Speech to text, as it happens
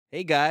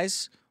Hey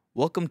guys,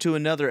 welcome to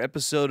another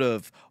episode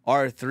of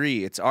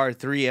R3. It's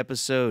R3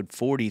 episode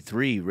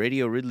 43,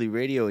 Radio Ridley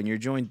Radio, and you're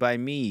joined by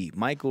me,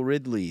 Michael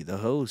Ridley, the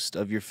host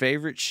of your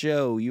favorite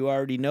show. You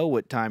already know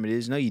what time it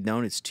is. No, you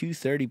don't. It's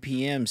 2:30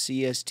 p.m.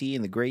 CST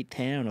in the great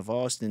town of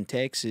Austin,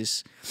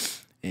 Texas,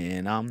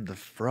 and I'm the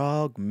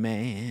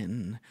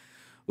Frogman.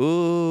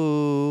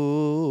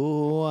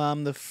 Ooh,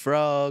 I'm the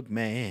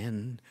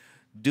Frogman.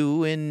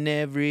 Doing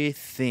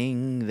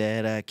everything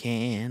that I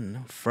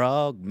can.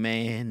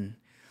 Frogman.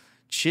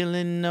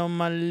 Chilling on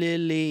my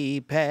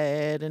lily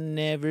pad and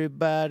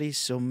everybody's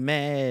so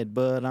mad,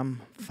 but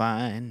I'm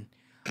fine.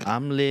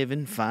 I'm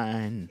living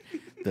fine.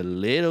 The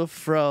little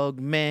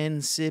frog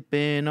man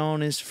sipping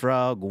on his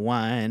frog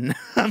wine.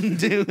 I'm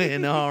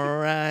doing all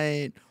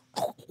right.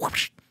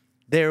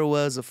 There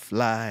was a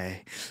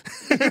fly.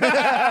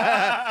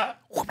 I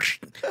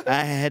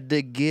had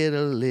to get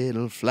a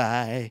little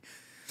fly.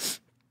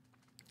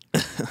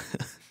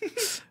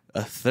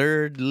 A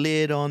third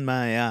lid on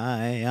my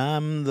eye.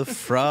 I'm the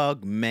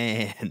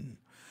Frogman.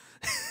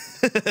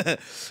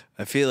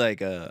 I feel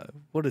like,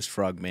 what does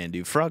Frogman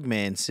do?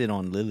 Frogman sit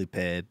on lily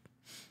pad.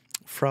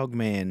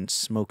 Frogman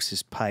smokes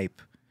his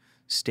pipe,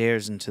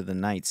 stares into the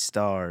night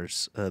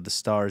stars. The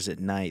stars at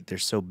night, they're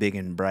so big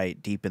and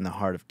bright, deep in the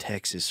heart of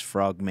Texas.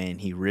 Frogman,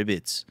 he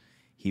ribbits.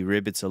 He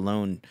ribbits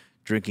alone,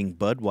 drinking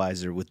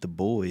Budweiser with the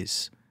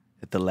boys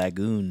at the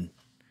lagoon.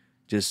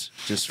 Just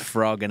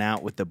frogging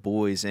out with the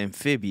boys.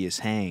 Amphibious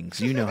hangs.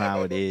 You know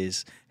how it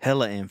is.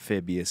 Hella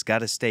amphibious. Got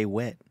to stay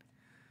wet.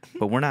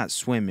 But we're not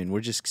swimming.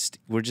 We're just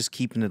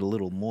keeping it a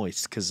little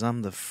moist because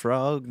I'm the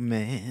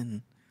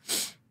Frogman.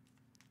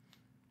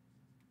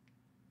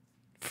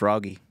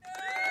 Froggy.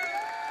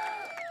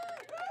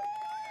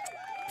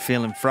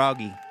 Feeling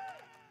froggy.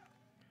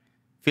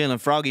 Feeling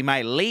froggy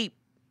might leap.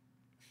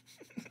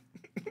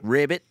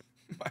 Ribbit.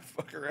 Might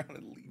fuck around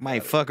and leave.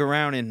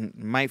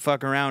 Might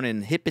fuck around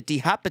and hippity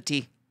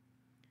hoppity.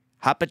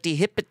 Hoppity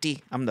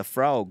hippity. I'm the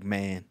frog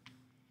man.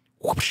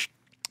 Whoosh.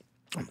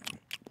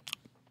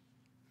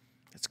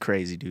 That's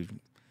crazy, dude.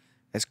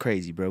 That's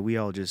crazy, bro. We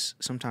all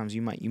just sometimes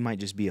you might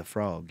just be a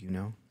frog, you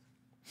know?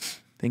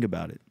 Think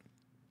about it.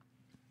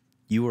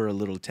 You were a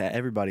little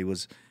everybody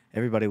was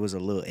a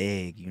little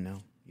egg, you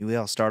know? We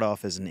all start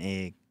off as an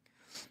egg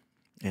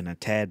and a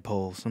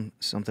tadpole,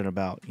 something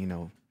about, you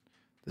know,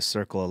 the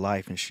circle of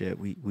life and shit.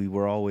 We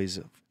were always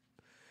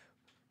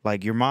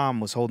like your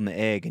mom was holding the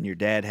egg and your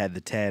dad had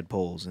the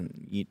tadpoles,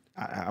 and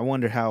I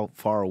wonder how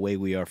far away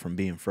we are from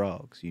being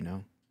frogs, you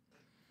know?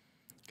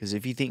 Because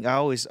if you think, I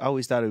always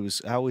thought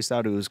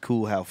it was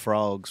cool how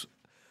frogs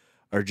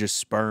are just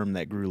sperm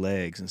that grew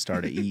legs and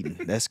started eating.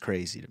 That's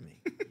crazy to me.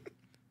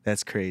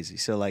 That's crazy.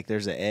 So like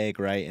there's an egg,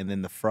 right, and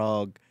then the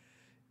frog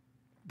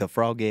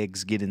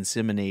eggs get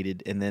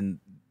inseminated, and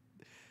then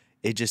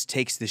it just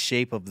takes the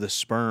shape of the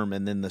sperm,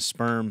 and then the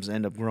sperms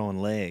end up growing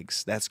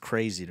legs. That's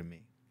crazy to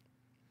me.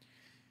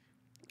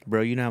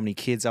 Bro, you know how many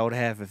kids I would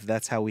have if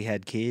that's how we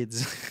had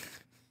kids?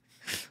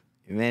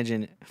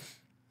 Imagine,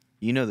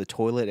 you know, the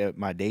toilet at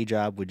my day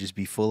job would just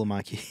be full of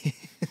my kids.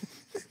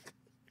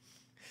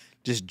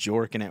 Just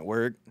jorking at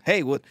work.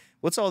 Hey,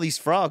 what's all these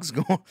frogs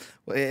going?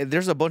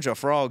 There's a bunch of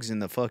frogs in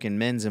the fucking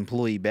men's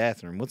employee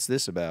bathroom. What's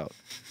this about?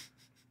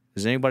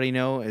 Does anybody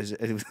know?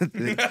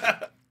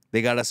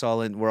 They got us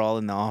all in. We're all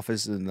in the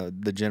office, and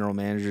the general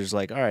manager's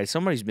like, "All right,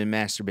 somebody's been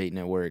masturbating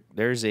at work.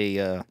 There's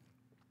the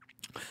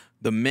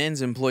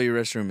men's employee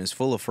restroom is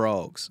full of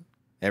frogs."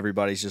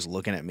 Everybody's just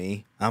looking at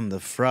me. I'm the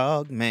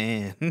frog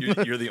man.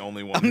 You're the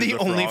only one. I'm the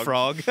only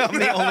frog. I'm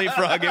the only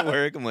frog at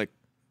work. I'm like,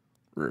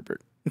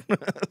 Rupert.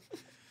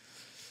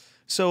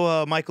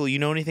 So, Michael, you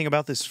know anything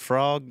about this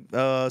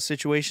frog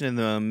situation in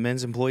the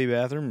men's employee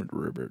bathroom?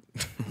 Rupert.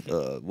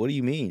 What do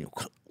you mean?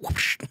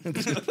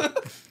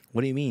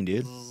 What do you mean,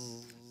 dude?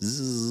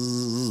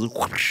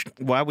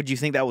 Why would you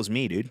think that was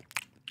me, dude?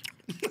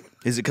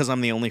 Is it because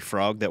I'm the only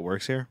frog that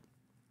works here?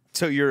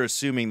 So you're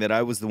assuming that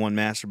I was the one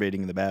masturbating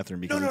in the bathroom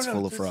because it's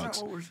full of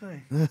frogs? That's not what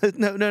we're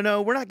saying.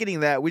 No, we're not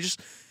getting that. We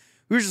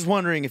were just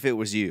wondering if it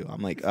was you.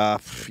 I'm like,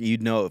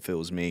 you'd know if it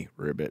was me,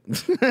 Ribbit.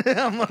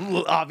 I'm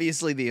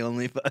obviously the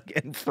only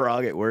fucking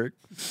frog at work.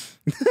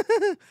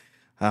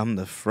 I'm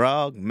the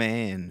frog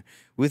man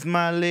with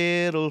my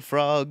little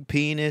frog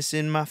penis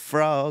in my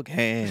frog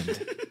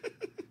hand.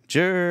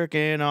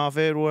 Jerking off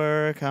at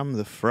work, I'm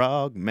the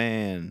frog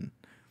man.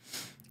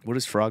 What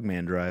does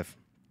Frogman drive?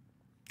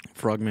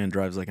 Frogman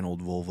drives like an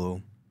old Volvo.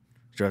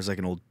 He drives like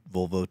an old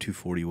Volvo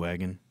 240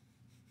 wagon.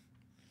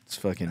 It's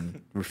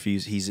fucking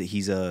refused. He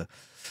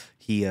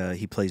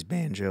plays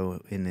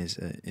banjo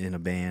in a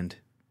band.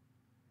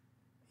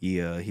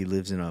 He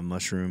lives in a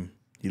mushroom.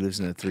 He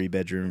lives in a three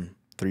bedroom,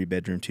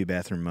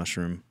 2-bathroom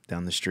mushroom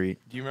down the street.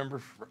 Do you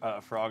remember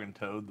Frog and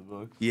Toad, the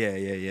book?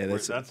 Yeah.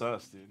 That's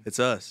us, dude. It's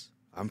us.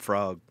 I'm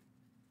Frog.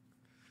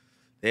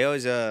 They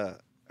always I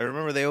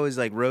remember they always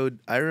like rode.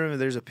 I remember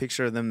there's a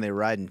picture of them. They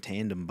ride in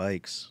tandem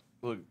bikes.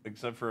 Look,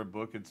 except for a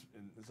book,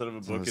 instead of a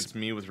book, it's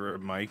me with a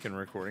mic and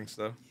recording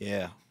stuff.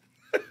 Yeah.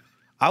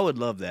 I would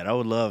love that. I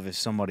would love if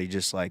somebody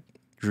just like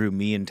drew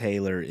me and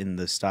Taylor in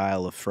the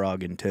style of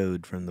Frog and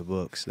Toad from the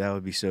books. That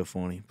would be so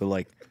funny. But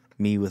like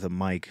me with a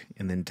mic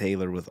and then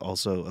Taylor with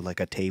also like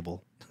a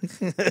table.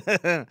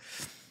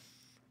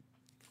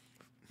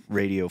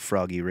 Radio,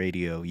 Froggy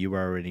Radio. You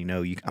already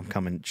know. I'm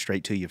coming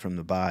straight to you from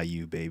the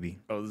bayou, baby.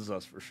 Oh, this is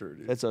us for sure,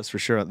 dude. That's us for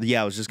sure.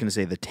 Yeah, I was just going to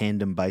say the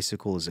tandem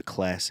bicycle is a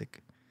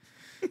classic.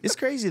 It's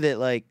crazy that,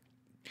 like,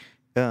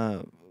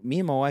 me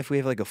and my wife, we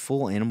have, like, a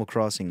full Animal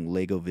Crossing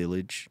Lego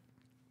village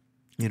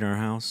in our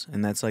house,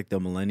 and that's, like, the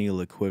millennial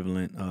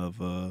equivalent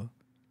of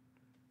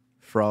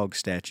frog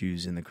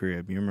statues in the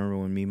crib. You remember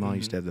when Meemaw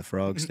used to have the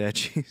frog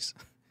statues?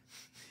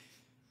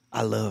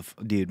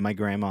 Dude, my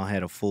grandma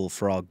had a full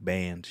frog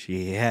band.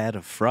 She had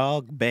a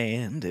frog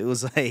band. It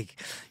was like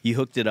you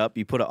hooked it up,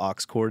 you put an aux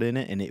cord in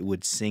it, and it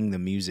would sing the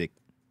music.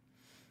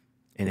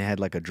 And it had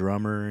like a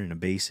drummer and a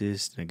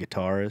bassist and a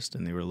guitarist,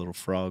 and they were a little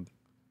frog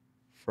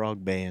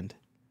band.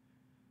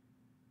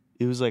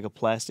 It was like a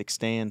plastic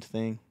stand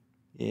thing.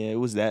 Yeah, it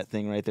was that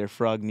thing right there.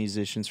 Frog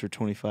musicians for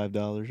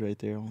 $25 right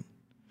there.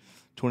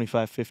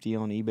 $25.50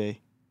 on eBay.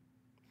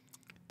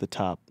 The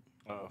top.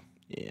 Oh.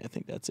 Yeah, I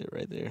think that's it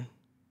right there.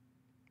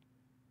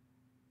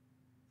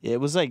 Yeah, it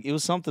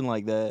was something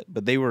like that,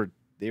 but they were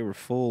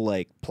full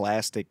like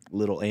plastic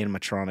little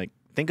animatronic.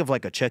 Think of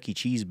like a Chuck E.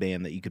 Cheese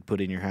band that you could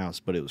put in your house,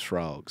 but it was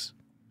frogs.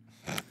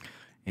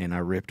 And I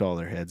ripped all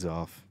their heads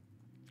off.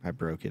 I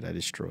broke it. I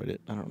destroyed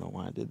it. I don't know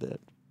why I did that.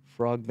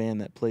 Frog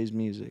band that plays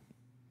music.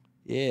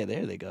 Yeah,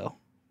 there they go.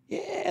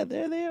 Yeah,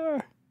 there they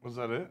are. Was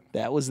that it?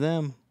 That was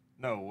them.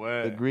 No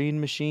way. The Green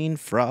Machine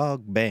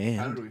Frog Band.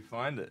 How did we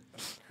find it?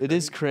 It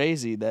is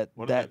crazy that.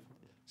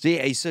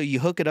 So you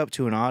hook it up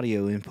to an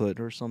audio input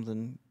or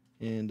something,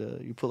 and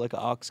you put like an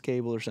aux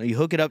cable or something. You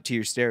hook it up to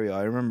your stereo.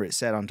 I remember it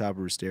sat on top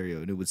of a stereo,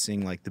 and it would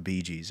sing like the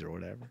Bee Gees or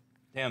whatever.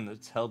 Damn,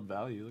 that's held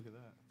value. Look at that.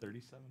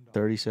 $37.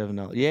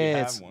 $37.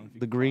 Yeah, it's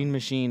the Green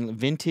Machine,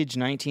 vintage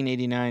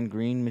 1989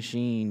 Green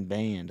Machine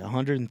band.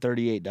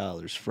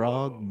 $138.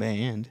 Frog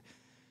band.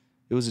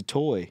 It was a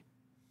toy.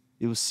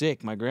 It was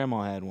sick. My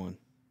grandma had one.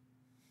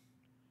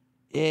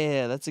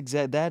 Yeah,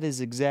 that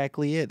is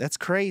exactly it. That's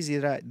crazy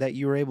that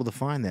you were able to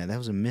find that. That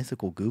was a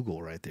mythical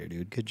Google right there,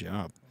 dude. Good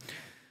job.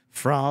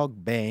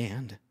 Frog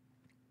band.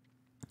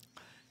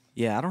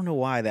 Yeah, I don't know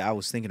why I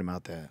was thinking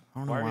about that. I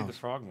don't know why are you the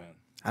Frogman?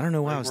 I don't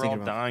know why I was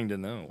thinking about that. We're all dying to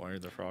know why you're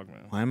the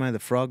Frogman. Why am I the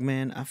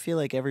Frogman? I feel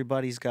like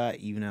everybody's got,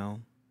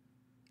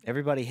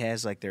 everybody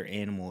has like their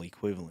animal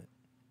equivalent.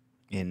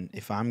 And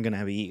if I'm going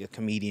to be a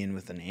comedian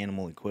with an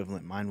animal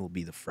equivalent, mine will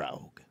be the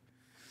frog.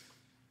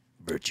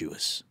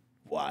 Virtuous,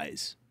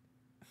 wise.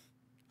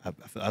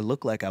 I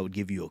look like I would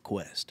give you a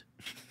quest.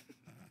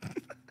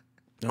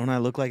 Don't I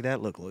look like that?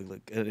 Look.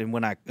 And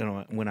when I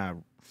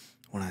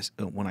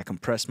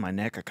compress my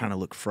neck, I kind of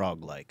look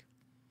frog-like.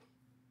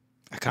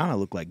 I kind of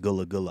look like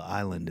Gullah Gullah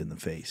Island in the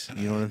face.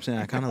 You know what I'm saying?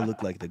 I kind of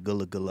look like the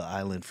Gullah Gullah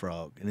Island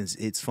frog, and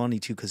it's funny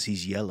too because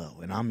he's yellow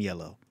and I'm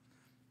yellow.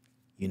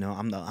 You know,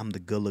 I'm the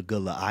Gullah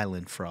Gullah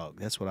Island frog.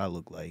 That's what I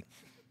look like.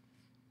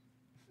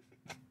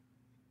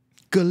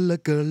 Gullah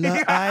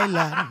Gullah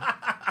Island.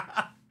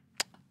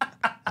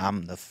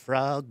 I'm the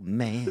frog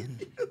man.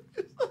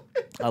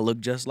 I look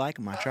just like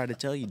him. I try to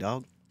tell you,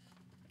 dog.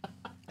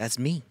 That's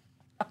me.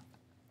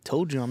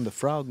 Told you I'm the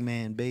frog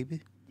man,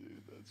 baby.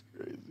 Dude, that's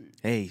crazy.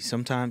 Hey,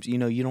 sometimes, you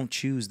don't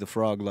choose the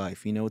frog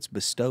life. It's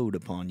bestowed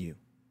upon you.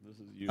 This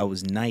is you. I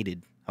was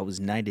knighted. I was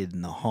knighted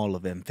in the Hall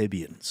of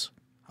Amphibians.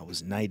 I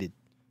was knighted.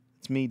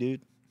 It's me,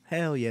 dude.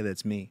 Hell yeah,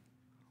 that's me.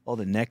 All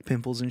the neck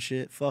pimples and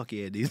shit. Fuck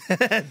yeah, dude.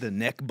 The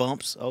neck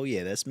bumps. Oh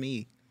yeah, that's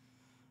me.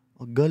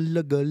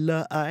 Gullah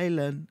Gullah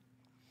Island.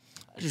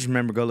 I just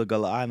remember Gullah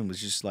Gullah Island was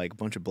just like a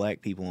bunch of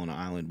black people on an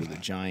island with a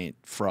giant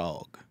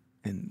frog.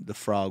 And the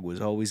frog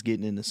was always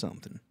getting into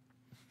something.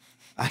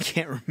 I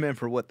can't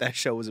remember what that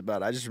show was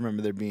about. I just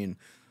remember there being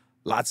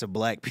lots of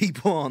black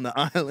people on the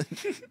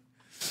island.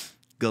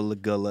 Gullah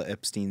Gullah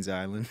Epstein's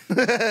Island.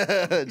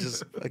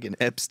 Just fucking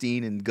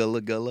Epstein and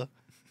Gullah Gullah.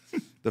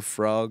 The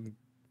frog.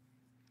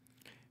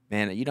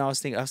 Man, I was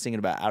thinking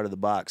about Out of the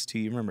Box too.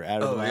 You remember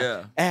Out of the Box?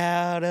 Oh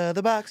yeah. Out of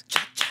the box.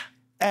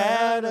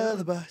 Out of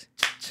the box.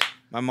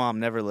 My mom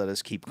never let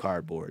us keep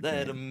cardboard.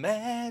 That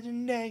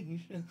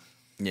imagination.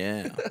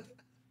 Yeah.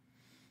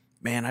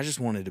 Man, I just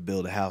wanted to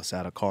build a house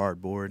out of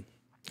cardboard.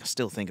 I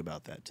still think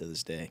about that to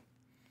this day.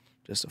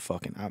 Just a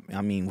fucking,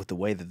 I mean, with the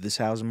way that this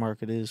housing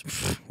market is,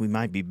 we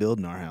might be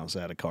building our house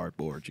out of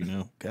cardboard,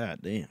 God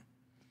damn.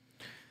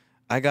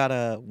 I got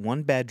a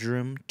one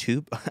bedroom,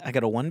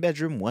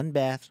 one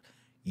bath,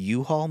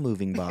 U-Haul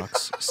moving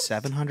box,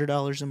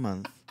 $700 a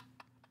month,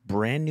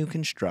 brand new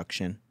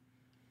construction.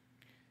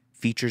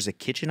 Features a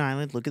kitchen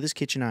island. Look at this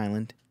kitchen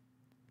island.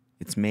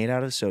 It's made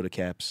out of soda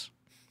caps.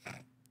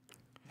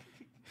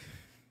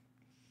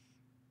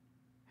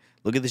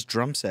 Look at this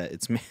drum set.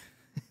 It's made.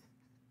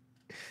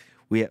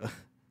 It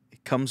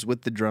comes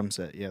with the drum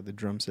set. Yeah, the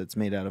drum set's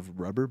made out of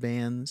rubber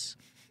bands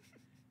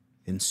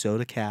and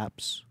soda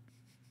caps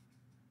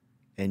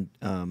and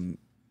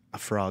a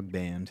frog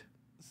band.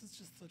 This is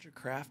just such a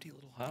crafty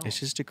little house. It's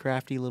just a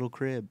crafty little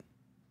crib.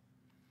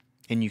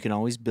 and you can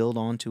always build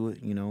onto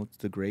it. You know,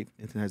 it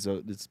has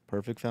it's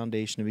perfect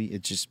foundation to be.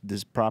 It's just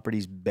this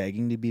property's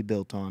begging to be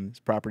built on. This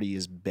property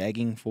is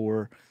begging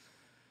for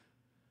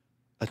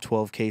a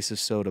 12 case of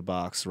soda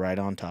box right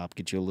on top.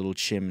 Get you a little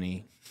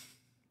chimney,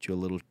 get you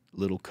a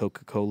little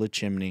Coca-Cola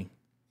chimney.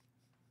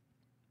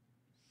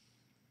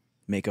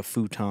 Make a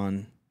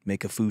futon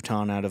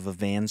out of a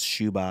Vans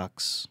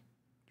shoebox.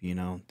 You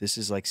know, this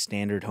is like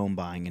standard home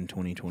buying in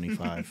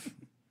 2025.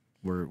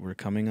 We're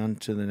coming on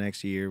to the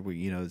next year.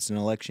 It's an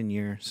election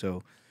year,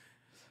 so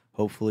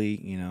hopefully,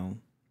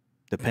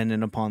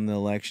 dependent upon the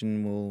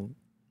election,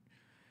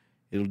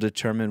 it'll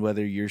determine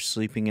whether you're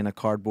sleeping in a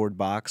cardboard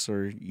box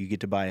or you get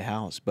to buy a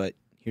house. But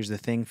here's the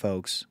thing,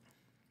 folks.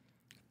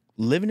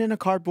 Living in a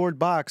cardboard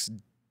box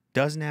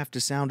doesn't have to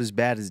sound as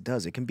bad as it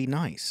does. It can be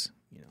nice,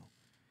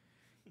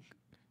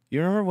 You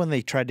remember when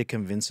they tried to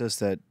convince us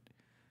that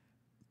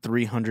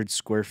 300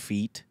 square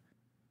feet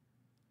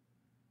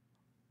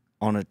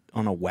on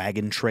a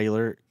wagon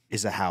trailer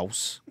is a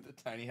house? The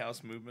tiny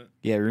house movement.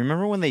 Yeah,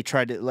 remember when they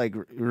tried to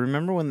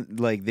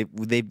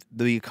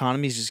the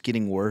economy is just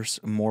getting worse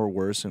and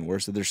worse.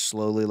 So they're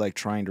slowly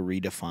trying to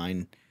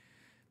redefine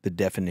the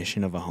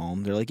definition of a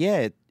home. They're like, yeah,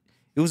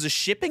 it was a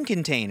shipping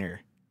container.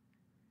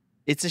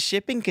 It's a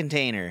shipping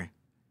container.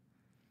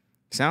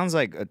 Sounds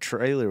like a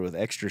trailer with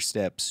extra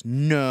steps.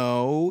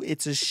 No,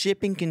 it's a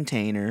shipping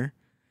container.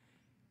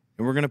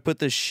 And we're going to put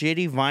the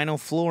shitty vinyl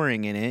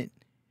flooring in it.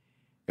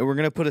 And we're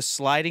going to put a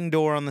sliding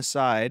door on the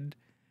side.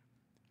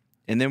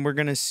 And then we're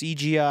going to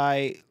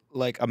CGI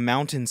a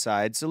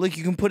mountainside. So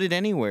you can put it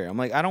anywhere. I'm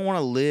like, I don't want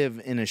to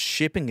live in a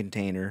shipping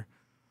container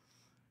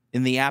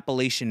in the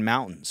Appalachian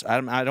Mountains.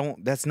 I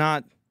don't, that's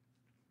not,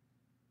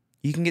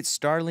 you can get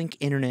Starlink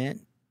internet.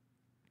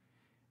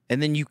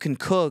 And then you can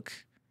cook.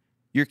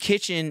 Your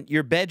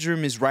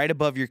bedroom is right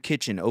above your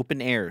kitchen,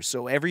 open air.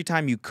 So every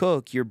time you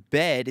cook, your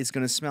bed is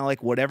going to smell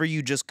like whatever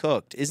you just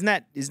cooked. Doesn't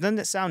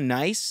that sound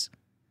nice?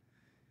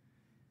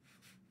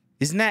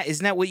 Isn't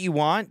that what you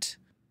want?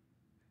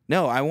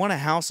 No, I want a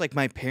house like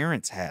my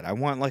parents had. I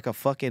want a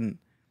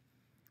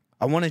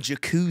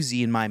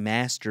jacuzzi in my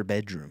master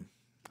bedroom.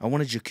 I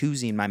want a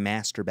jacuzzi in my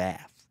master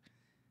bath.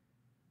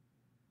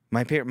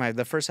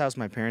 The first house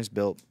my parents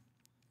built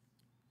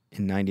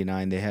in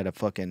 99, they had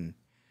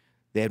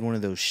one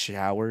of those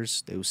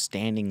showers, those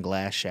standing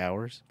glass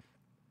showers.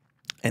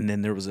 And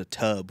then there was a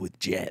tub with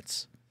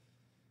jets.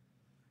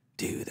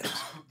 Dude,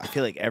 I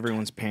feel like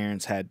everyone's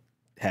parents had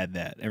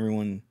that.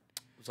 Everyone.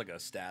 It was like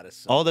a status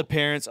symbol. All the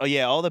parents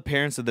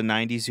of the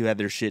 90s who had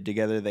their shit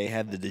together, they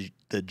had the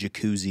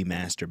jacuzzi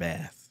master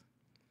bath.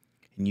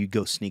 And you'd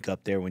go sneak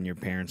up there when your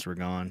parents were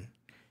gone,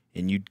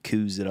 and you'd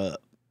coos it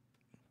up.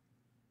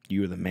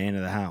 You were the man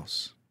of the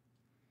house,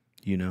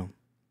 One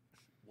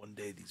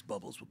day these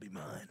bubbles will be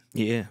mine.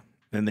 Yeah.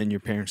 And then your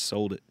parents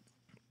sold it.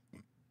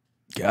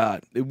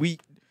 God,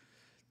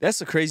 that's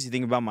the crazy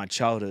thing about my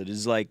childhood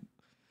is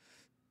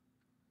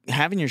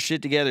having your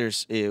shit together.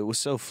 It was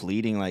so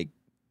fleeting.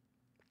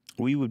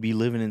 We would be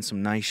living in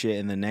some nice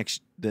shit, and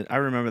I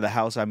remember the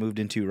house I moved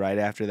into right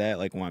after that.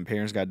 When my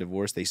parents got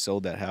divorced, they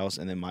sold that house,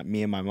 and then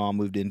me and my mom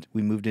moved in.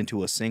 We moved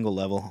into a single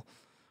level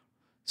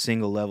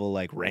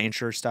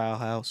rancher style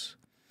house.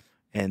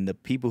 And the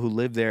people who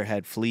lived there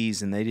had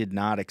fleas, and they did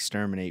not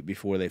exterminate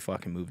before they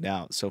fucking moved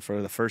out. So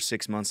for the first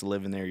 6 months of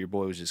living there, your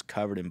boy was just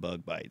covered in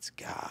bug bites.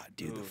 God,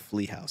 dude, the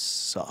flea house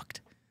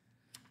sucked.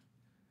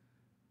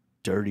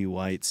 Dirty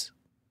whites.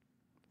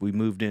 We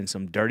moved in.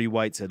 Some dirty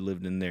whites had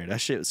lived in there.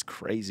 That shit was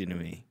crazy to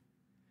me.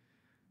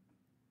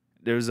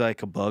 There was a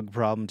bug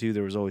problem too.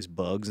 There was always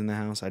bugs in the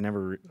house. I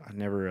never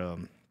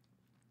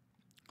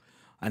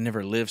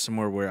lived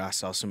somewhere where I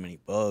saw so many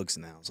bugs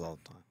in the house all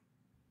the time.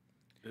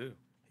 Ew.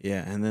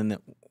 Yeah, and then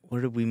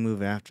where did we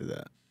move after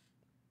that?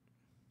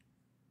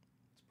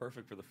 It's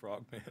perfect for the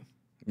Frogman.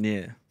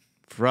 Yeah,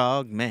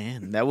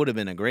 Frogman. That would have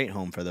been a great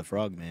home for the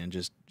Frogman.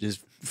 Just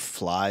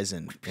flies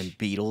and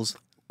beetles.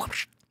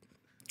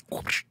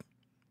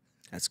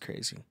 That's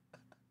crazy.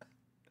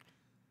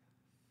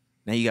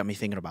 Now you got me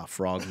thinking about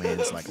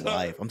Frogman's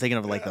life. I'm thinking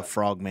of the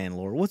Frogman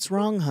lore. What's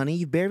wrong, honey?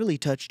 You barely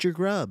touched your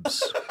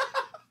grubs.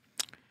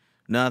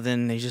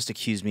 Nothing. They just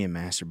accused me of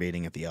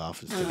masturbating at the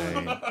office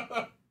today.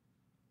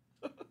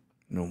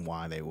 Know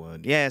why they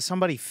would. Yeah,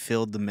 somebody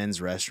filled the men's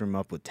restroom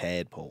up with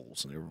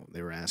tadpoles, and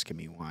they were asking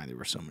me why there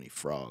were so many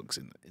frogs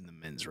in the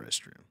men's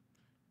restroom.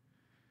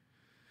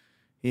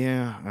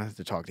 Yeah, I have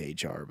to talk to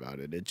HR about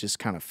it. It just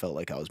kind of felt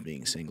like I was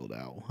being singled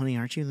out. Well, honey,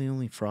 aren't you the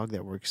only frog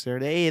that works there?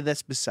 Hey,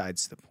 that's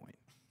besides the point.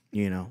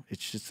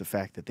 It's just the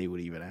fact that they would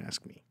even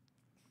ask me.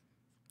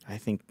 I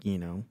think, we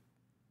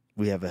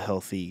have a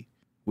healthy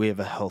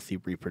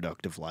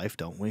reproductive life,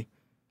 don't we?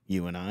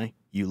 You and I.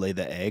 You lay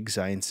the eggs,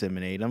 I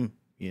inseminate them.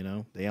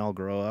 They all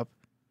grow up.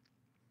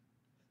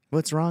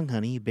 What's wrong,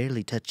 honey? You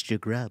barely touched your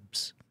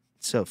grubs.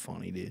 It's so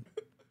funny, dude.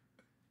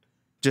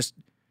 Just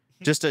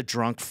a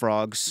drunk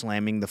frog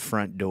slamming the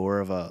front door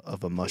of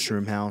a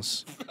mushroom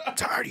house.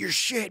 Tired of your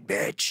shit,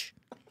 bitch.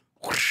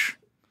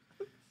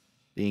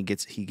 Then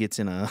he gets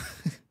in a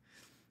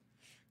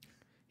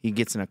He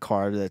gets in a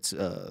car that's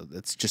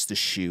just a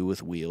shoe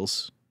with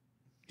wheels.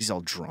 He's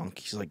all drunk.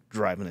 He's like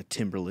driving a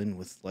Timberland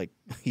with like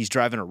he's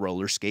driving a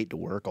roller skate to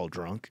work, all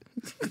drunk.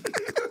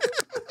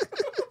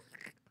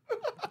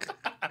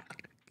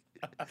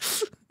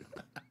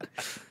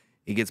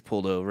 He gets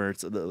pulled over.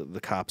 It's the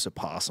cop's a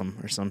possum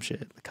or some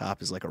shit. The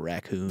cop is like a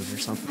raccoon or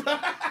something.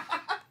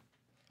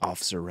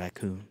 Officer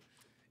Raccoon.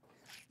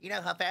 You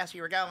know how fast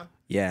you were going?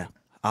 Yeah,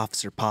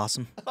 Officer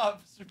Possum.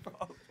 Officer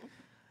Possum.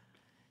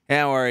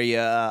 How are you,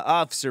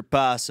 Officer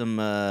Possum?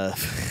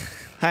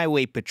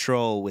 Highway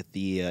Patrol with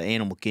the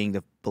Animal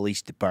Kingdom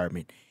Police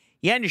Department.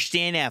 You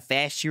understand how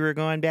fast you were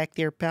going back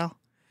there, pal?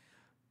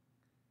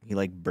 He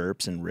like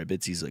burps and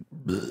ribbits. He's like,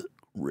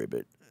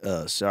 ribbit.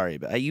 Sorry,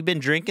 but you been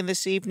drinking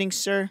this evening,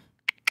 sir?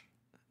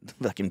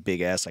 Fucking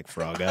big ass like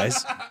frog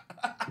eyes.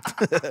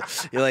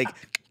 You're like,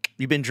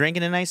 you been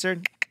drinking tonight,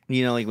 sir?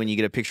 You know, like when you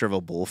get a picture of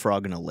a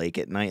bullfrog in a lake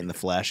at night and the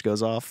flash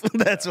goes off.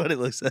 That's what it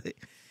looks like.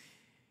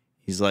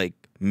 He's like,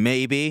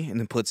 maybe, and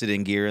then puts it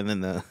in gear, and then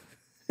the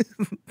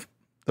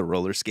the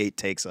roller skate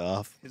takes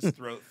off. His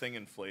throat thing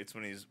inflates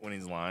when he's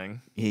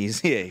lying. He's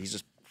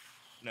just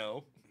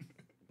No.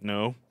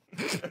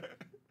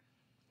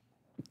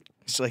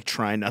 He's like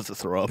trying not to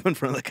throw up in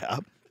front of the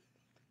cop.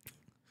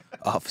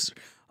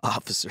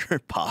 Officer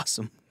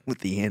Possum with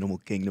the Animal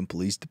Kingdom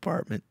Police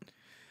Department.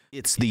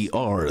 It's the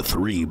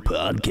R3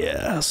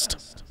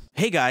 Podcast.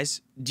 Hey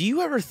guys, do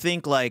you ever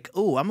think like,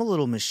 oh, I'm a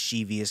little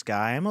mischievous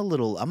guy. I'm a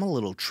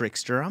little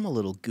trickster. I'm a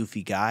little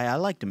goofy guy. I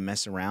like to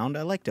mess around.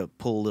 I like to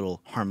pull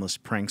little harmless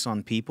pranks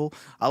on people.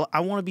 I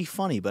want to be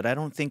funny, but I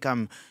don't think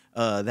I'm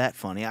that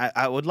funny.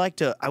 I would like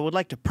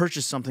to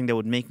purchase something that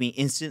would make me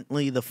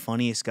instantly the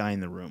funniest guy in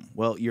the room.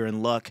 Well, you're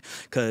in luck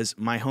because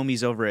my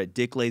homies over at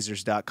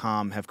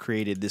dicklasers.com have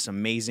created this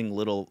amazing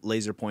little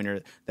laser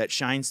pointer that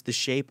shines the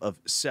shape of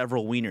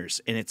several wieners,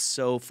 and it's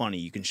so funny.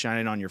 You can shine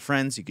it on your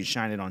friends. You can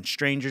shine it on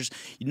strangers.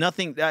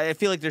 I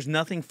feel like there's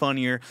nothing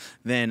funnier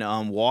than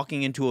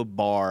walking into a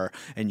bar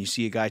and you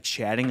see a guy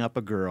chatting up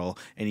a girl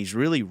and he's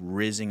really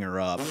rizzing her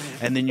up,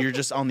 and then you're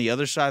just on the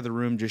other side of the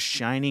room just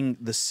shining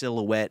the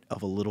silhouette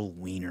of a little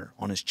wiener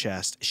on his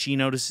chest. She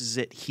notices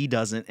it, he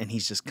doesn't, and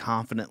he's just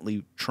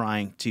confidently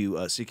trying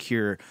to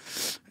secure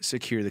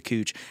the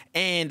cooch.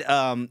 And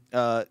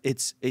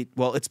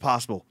it's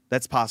possible.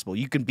 That's possible.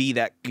 You can be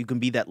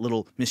that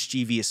little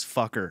mischievous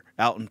fucker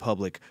out in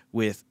public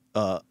with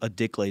a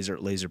dick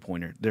laser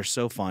pointer. They're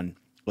so fun.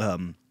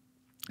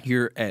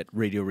 Here at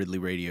Radio Ridley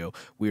Radio,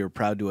 we are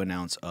proud to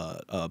announce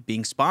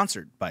being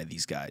sponsored by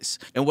these guys.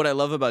 And what I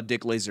love about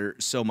Dick Laser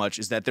so much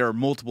is that there are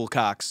multiple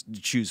cocks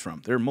to choose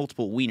from. There are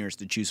multiple wieners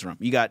to choose from.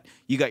 You got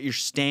your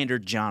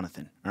standard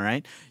Jonathan, all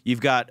right?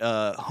 You've got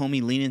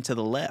homie leaning to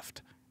the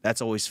left. That's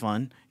always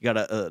fun. You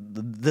got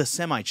the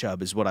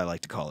semi-chub is what I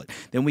like to call it.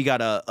 Then we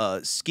got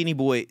a Skinny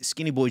Boy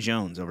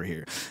Jones over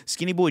here.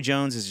 Skinny Boy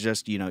Jones is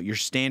just, your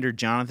standard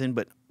Jonathan,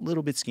 but a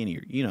little bit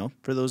skinnier,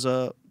 for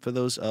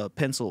those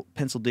pencil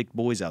dick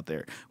boys out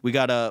there. We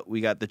got the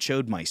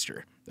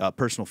Chodemeister,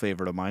 personal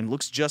favorite of mine.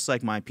 Looks just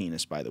like my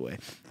penis, by the way.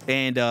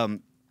 And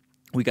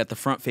we got the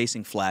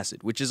front-facing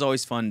flaccid, which is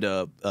always fun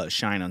to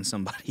shine on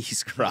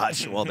somebody's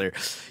crotch while they're,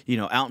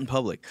 out in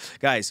public.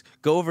 Guys,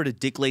 go over to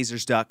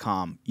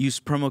dicklasers.com. Use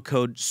promo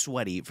code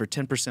SWEATY for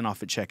 10%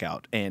 off at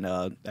checkout, and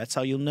that's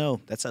how you'll know.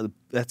 That's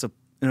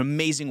an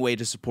amazing way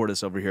to support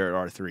us over here at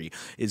R3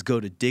 is go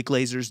to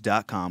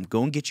dicklasers.com.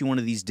 Go and get you one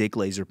of these Dick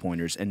Laser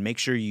pointers, and make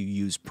sure you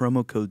use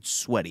promo code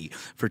SWEATY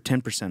for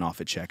 10% off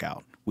at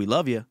checkout. We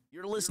love you.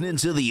 You're listening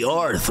to the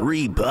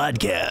R3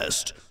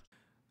 Podcast.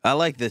 I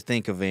like to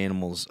think of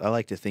animals. I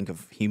like to think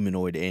of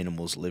humanoid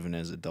animals living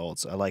as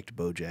adults. I liked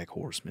BoJack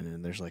Horseman,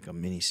 and there's like a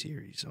mini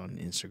series on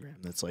Instagram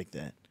that's like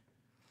that.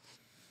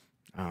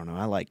 I don't know.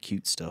 I like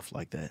cute stuff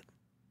like that.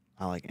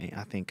 I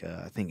think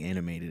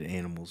animated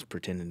animals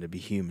pretending to be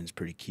humans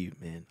pretty cute,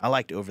 man. I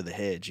liked Over the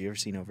Hedge. You ever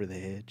seen Over the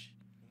Hedge?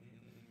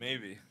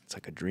 Maybe. It's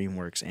like a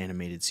DreamWorks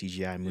animated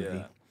CGI movie.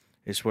 Yeah.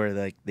 It's where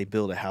they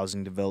build a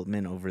housing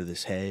development over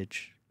this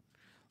hedge,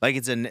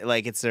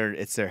 it's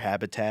their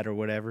habitat or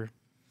whatever.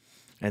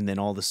 And then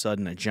all of a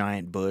sudden, a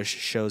giant bush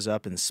shows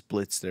up and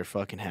splits their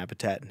fucking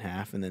habitat in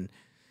half. And then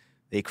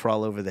they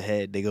crawl over the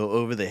hedge. They go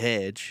over the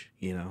hedge,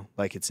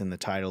 like it's in the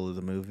title of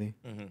the movie.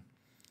 Mm-hmm.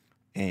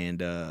 And,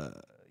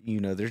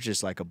 there's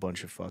just like a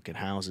bunch of fucking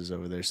houses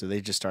over there. So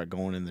they just start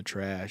going in the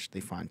trash.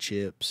 They find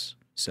chips,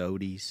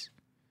 sodies.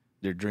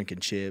 They're drinking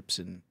chips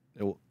and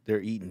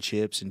they're eating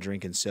chips and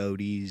drinking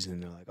sodies.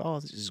 And they're like, oh,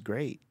 this is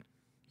great.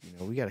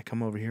 We got to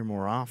come over here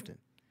more often.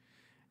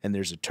 And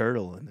there's a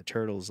turtle, and the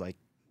turtle's like,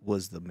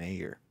 was the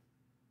mayor,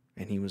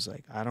 and he was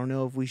like, I don't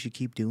know if we should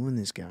keep doing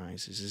this,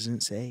 guys. This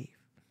isn't safe.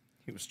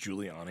 He was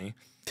Giuliani.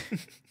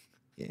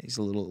 Yeah, he's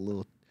a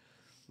little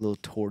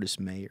tortoise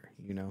mayor,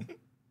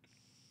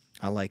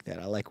 I like that.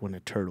 I like when a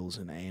turtle's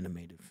in an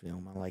animated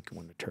film. I like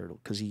when the turtle,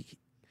 because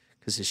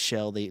his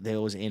shell, they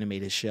always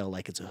animate his shell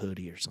like it's a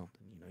hoodie or something.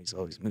 He's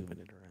always moving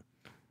it around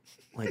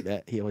like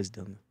that. He always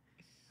done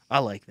that. I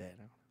like that.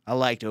 I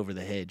liked Over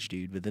the Hedge,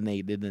 dude. But then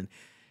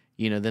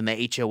then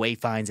the HOA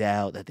finds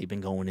out that they've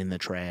been going in the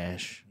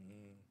trash.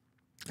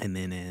 And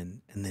then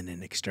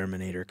an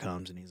exterminator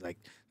comes and he's like,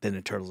 then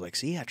the turtle's like,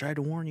 see, I tried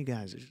to warn you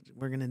guys,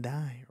 we're gonna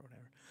die or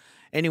whatever.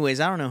 Anyways,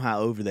 I don't know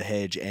how Over the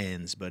Hedge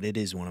ends, but it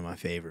is one of my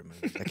favorite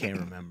movies. I can't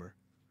remember.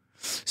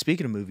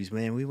 Speaking of movies,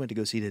 man, we went to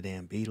go see the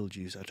damn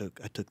Beetlejuice.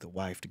 I took the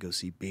wife to go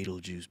see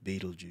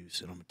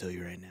Beetlejuice, and I'm gonna tell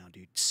you right now,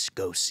 dude, just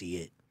go see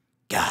it.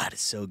 God,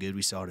 it's so good.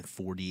 We saw it in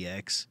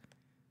 4DX.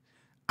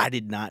 I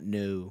did not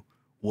know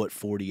what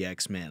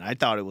 4DX meant. I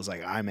thought it was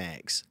like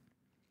IMAX.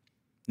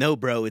 No,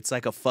 bro, it's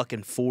like a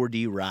fucking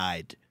 4D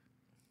ride.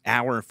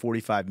 Hour and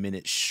 45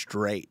 minutes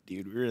straight,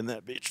 dude. We were in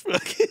that bitch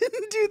fucking,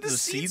 dude, the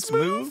seats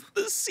move.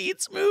 The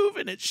seats move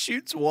and it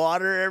shoots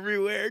water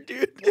everywhere,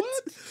 dude.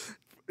 What?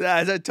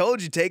 As I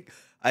told you,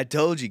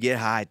 get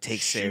high,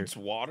 take Shoots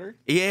water?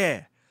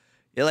 Yeah.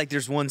 Yeah, like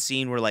there's one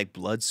scene where like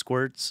blood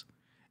squirts,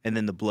 and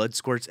then the blood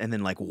squirts, and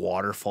then like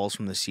water falls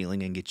from the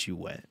ceiling and gets you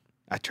wet.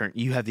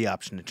 You have the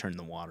option to turn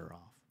the water off.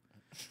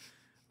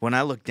 When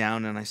I looked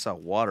down and I saw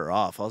water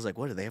off, I was like,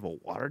 what, do they have a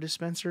water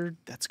dispenser?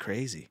 That's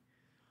crazy.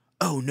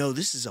 Oh, no,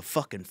 this is a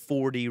fucking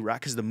 4D ride,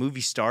 because the movie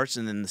starts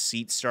and then the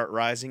seats start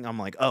rising. I'm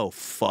like, oh,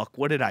 fuck,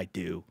 what did I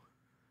do?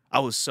 I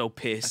was so I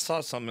pissed.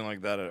 saw something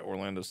like that at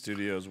Orlando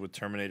Studios with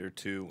Terminator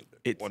 2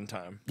 one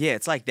time. Yeah,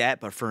 it's like that,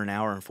 but for an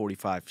hour and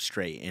 45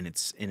 straight, and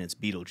it's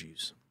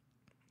Beetlejuice.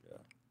 Yeah.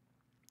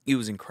 It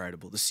was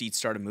incredible. The seats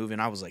started moving.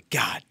 I was like,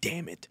 God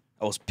damn it.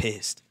 I was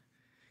pissed.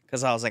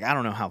 Because I was like, I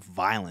don't know how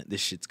violent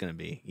this shit's going to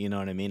be. You know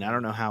what I mean? I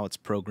don't know how it's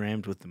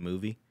programmed with the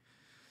movie.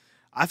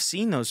 I've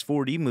seen those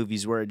 4D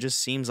movies where it just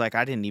seems like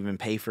I didn't even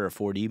pay for a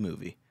 4D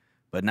movie.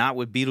 But not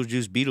with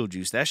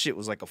Beetlejuice. That shit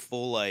was like a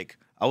full, like,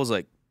 I was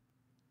like,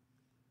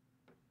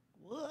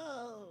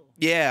 Whoa.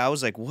 yeah, I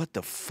was like, what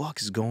the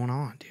fuck is going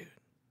on, dude?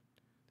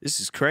 This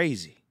is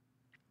crazy.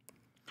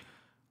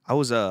 I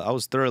was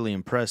thoroughly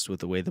impressed with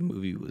the way the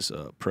movie was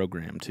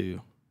programmed,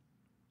 too.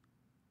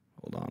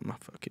 Hold on, my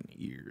fucking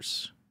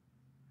ears.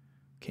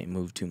 Can't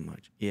move too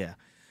much. Yeah.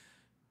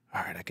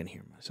 All right, I can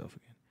hear myself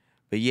again.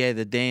 But yeah,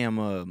 the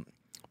damn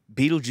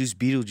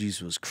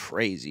Beetlejuice was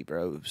crazy,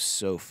 bro. It was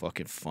so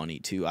fucking funny,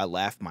 too. I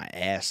laughed my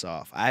ass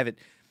off.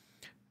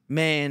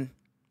 Man,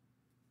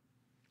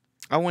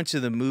 I went to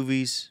the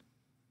movies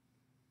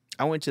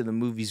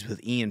with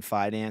Ian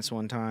Fidance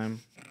one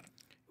time.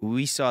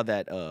 We saw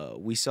that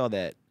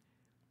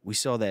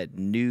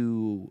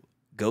new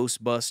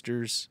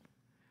Ghostbusters.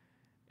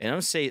 And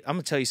I'm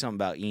gonna tell you something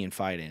about Ian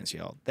Fidance,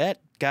 y'all.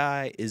 That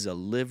guy is a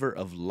liver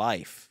of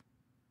life.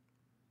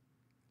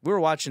 We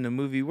were watching the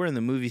movie. We're in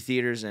the movie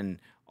theaters, and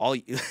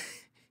you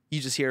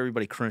just hear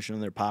everybody crunching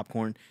on their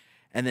popcorn,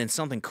 and then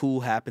something cool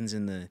happens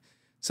in the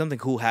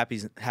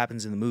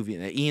movie,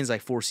 and Ian's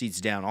like 4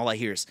 seats down. All I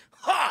hear is,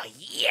 "Oh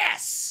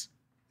yes!"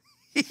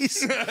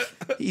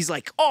 He's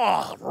like,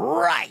 "All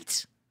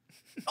right,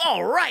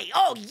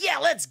 oh yeah,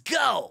 let's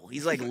go."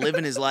 He's like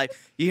living his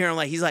life. You hear him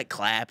like he's like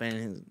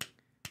clapping.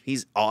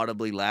 He's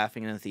audibly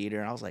laughing in the theater.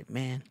 And I was like,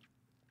 man,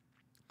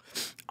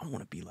 I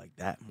want to be like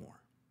that more.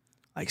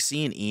 Like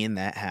seeing Ian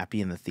that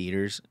happy in the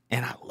theaters.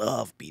 And I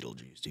love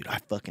Beetlejuice, dude. I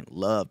fucking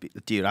love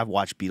dude, I've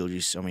watched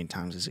Beetlejuice so many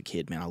times as a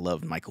kid, man. I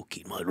loved Michael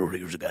Keaton.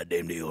 Here's a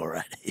goddamn deal, all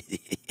right.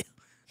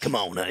 Come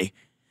on, honey.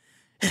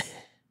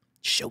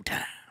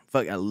 Showtime.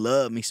 Fuck, I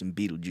love me some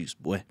Beetlejuice,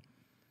 boy.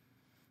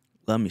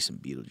 Love me some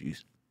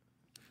Beetlejuice.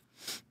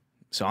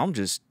 So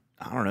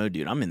I don't know,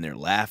 dude. I'm in there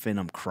laughing.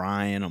 I'm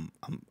crying. I'm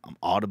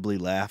audibly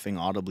laughing,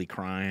 audibly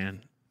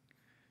crying.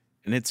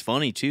 And it's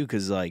funny, too,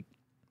 because, like,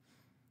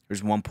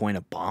 there's one point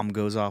a bomb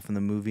goes off in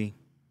the movie,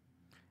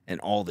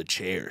 and all the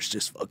chairs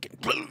just fucking...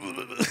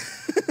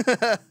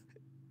 That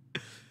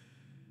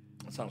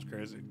sounds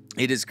crazy.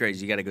 It is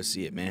crazy. You got to go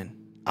see it, man.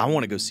 I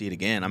want to go see it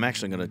again. I'm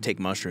actually going to take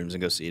mushrooms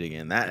and go see it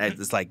again.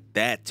 It's like,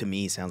 that, to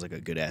me, sounds like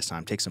a good-ass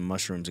time. Take some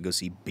mushrooms and go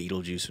see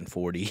Beetlejuice in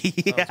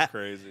 4D. Yeah. That's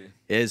crazy.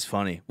 It is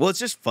funny. Well, it's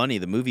just funny.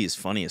 The movie is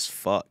funny as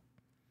fuck.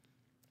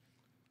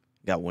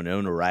 Got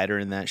Winona Ryder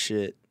in that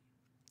shit.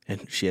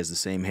 And she has the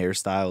same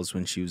hairstyle as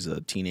when she was a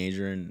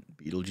teenager in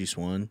Beetlejuice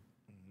 1.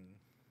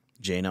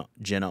 Mm-hmm.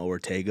 Jenna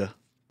Ortega,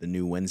 the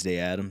new Wednesday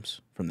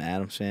Addams from the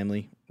Addams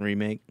Family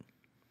remake.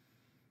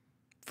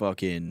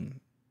 Fucking...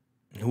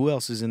 Who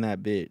else is in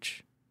that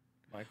bitch?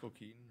 Michael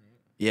Keaton, right?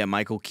 Yeah,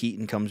 Michael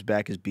Keaton comes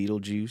back as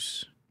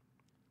Beetlejuice.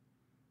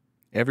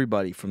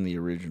 Everybody from the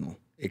original.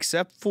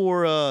 Except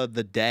for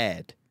the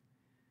dad.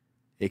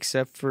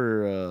 Except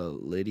for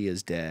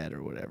Lydia's dad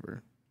or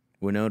whatever.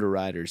 Winona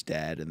Ryder's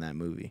dad in that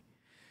movie.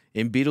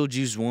 In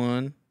Beetlejuice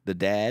 1, the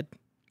dad,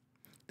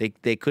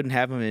 they couldn't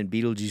have him in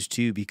Beetlejuice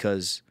 2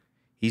 because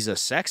he's a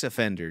sex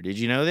offender. Did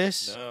you know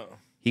this? No.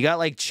 He got,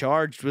 like,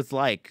 charged with,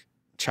 like,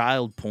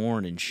 child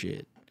porn and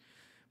shit.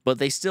 But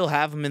they still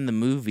have him in the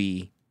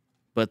movie,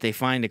 but they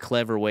find a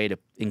clever way to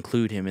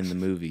include him in the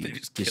movie. They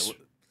just kill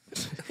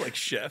it. Like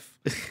Chef.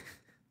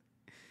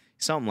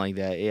 Something like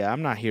that. Yeah,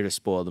 I'm not here to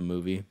spoil the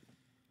movie.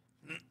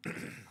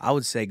 I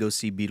would say go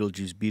see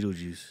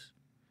Beetlejuice.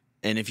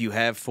 And if you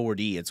have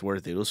 4D, it's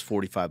worth it. It was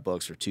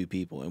 $45 for 2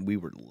 people, and we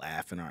were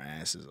laughing our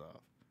asses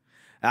off.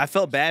 I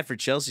felt bad for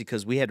Chelsea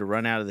because we had to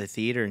run out of the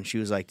theater, and she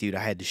was like, dude,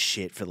 I had to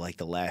shit for like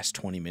the last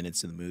 20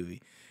 minutes of the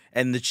movie.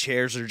 and the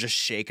chairs are just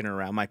shaking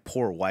around. My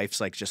poor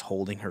wife's like just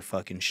holding her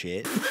fucking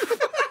shit.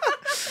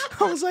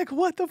 I was like,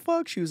 what the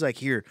fuck? She was like,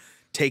 here,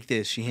 take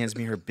this. She hands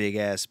me her big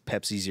ass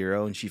Pepsi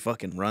Zero and she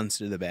fucking runs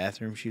to the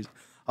bathroom.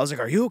 I was like,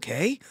 are you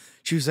okay?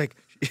 She was like,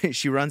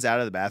 she runs out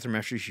of the bathroom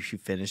after she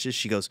finishes.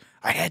 She goes,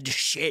 I had to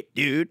shit,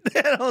 dude.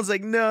 And I was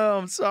like, no,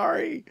 I'm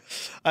sorry.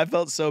 I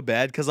felt so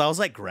bad because I was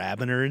like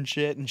grabbing her and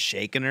shit and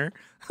shaking her.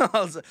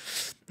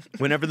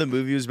 Whenever the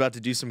movie was about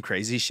to do some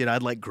crazy shit,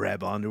 I'd like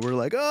grab onto her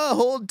like, oh,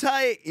 hold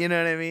tight. You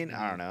know what I mean?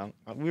 I don't know.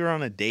 We were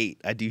on a date.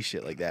 I do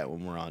shit like that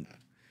when we're on.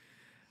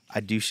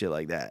 I do shit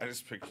like that. I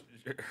just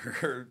picture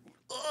her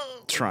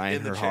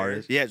trying her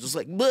hardest. Yeah, just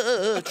like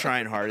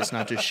trying hardest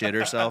not to shit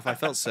herself. I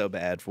felt so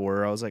bad for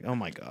her. I was like, oh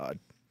my God.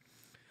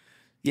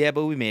 Yeah,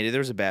 but we made it. There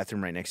was a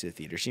bathroom right next to the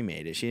theater. She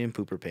made it. She didn't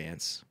poop her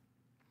pants.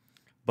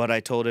 But I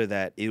told her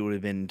that it would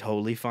have been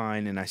totally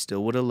fine, and I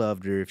still would have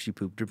loved her if she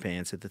pooped her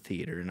pants at the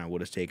theater, and I would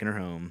have taken her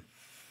home.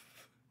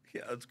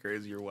 Yeah, that's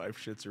crazy. Your wife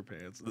shits her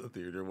pants at the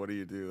theater. What do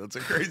you do? That's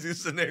a crazy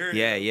scenario.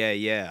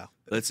 Yeah.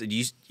 Let's.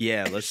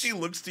 She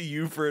looks to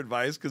you for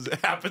advice because it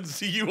happens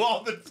to you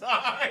all the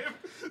time.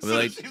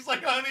 So she's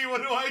like, honey,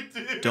 what do I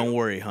do? Don't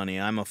worry,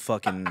 honey. I'm a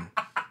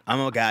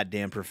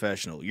goddamn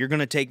professional. You're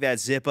gonna take that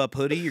zip up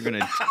hoodie. You're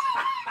gonna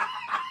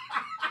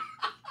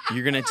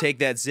take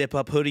that zip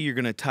up hoodie. You're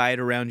gonna tie it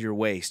around your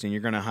waist, and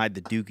you're gonna hide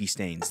the dookie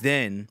stains.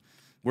 Then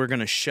we're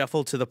gonna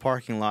shuffle to the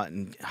parking lot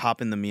and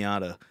hop in the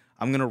Miata.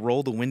 I'm going to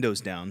roll the windows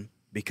down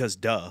because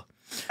duh.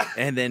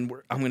 And then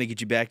I'm going to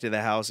get you back to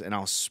the house and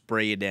I'll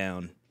spray you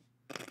down.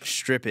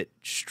 Strip,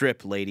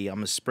 lady. I'm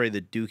going to spray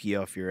the dookie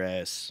off your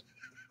ass.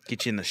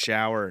 Get you in the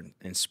shower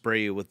and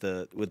spray you with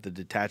the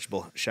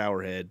detachable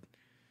shower head.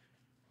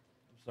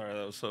 I'm sorry,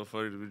 that was so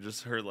funny. We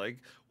just heard like,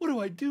 what do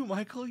I do,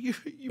 Michael?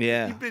 You've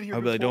been here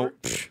I'll be before.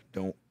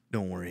 Like,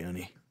 don't worry,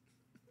 honey.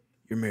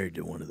 You're married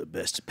to one of the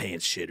best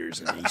pants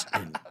shitters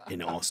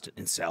in Austin,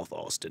 in South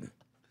Austin.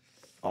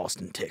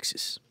 Austin,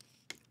 Texas.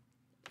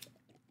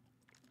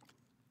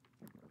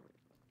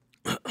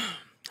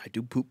 I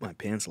do poop my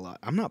pants a lot.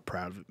 I'm not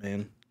proud of it,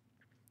 man.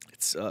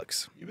 It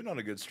sucks. You've been on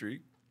a good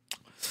streak.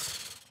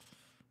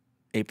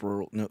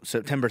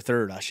 September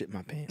 3rd, I shit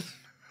my pants.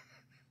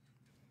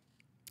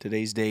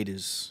 Today's date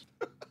is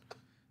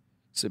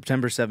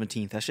September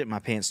 17th. I shit my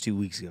pants 2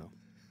 weeks ago.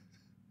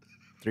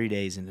 3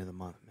 days into the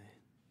month, man.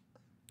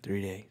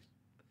 3 days.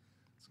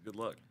 It's good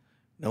luck.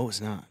 No, it's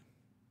not.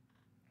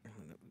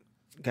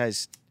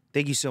 Guys,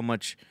 thank you so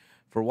much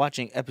for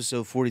watching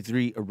episode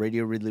 43 of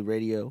Radio Ridley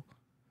Radio.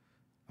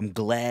 I'm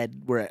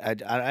glad we're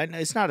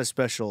it's not a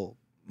special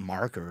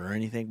marker or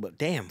anything, but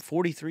damn,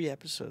 43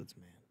 episodes,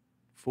 man.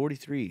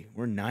 43.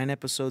 We're 9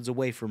 episodes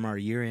away from our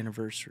year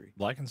anniversary.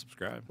 Like and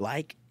subscribe.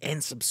 Like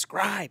and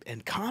subscribe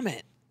and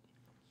comment.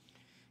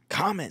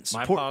 Comment.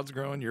 My pod's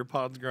growing. Your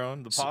pod's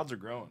growing. The pods are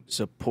growing.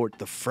 Support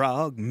the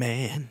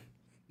Frogman.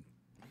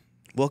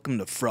 Welcome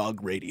to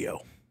Frog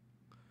Radio,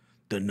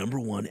 the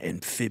 #1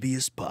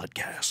 amphibious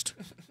podcast.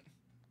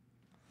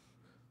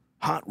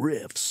 Hot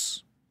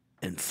riffs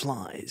and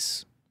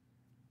flies.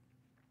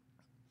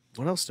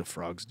 What else do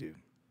frogs do?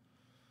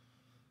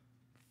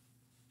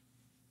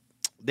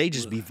 They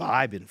just be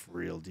vibing for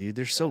real, dude.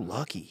 They're so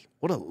lucky.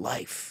 What a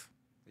life.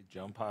 They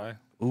jump high.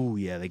 Ooh,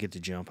 yeah, they get to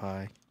jump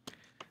high.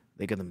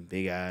 They got them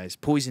big eyes.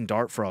 Poison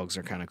dart frogs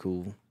are kind of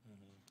cool.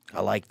 Mm-hmm.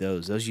 I like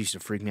those. Those used to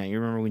freak me out. You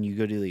remember when you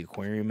go to the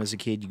aquarium as a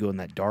kid? You go in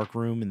that dark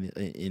room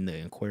in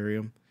the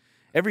aquarium.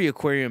 Every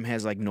aquarium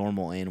has like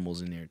normal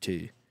animals in there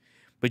too.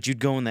 But you'd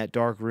go in that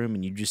dark room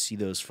and you'd just see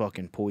those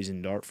fucking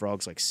poison dart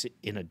frogs like sit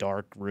in a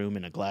dark room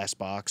in a glass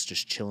box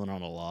just chilling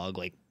on a log.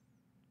 Like,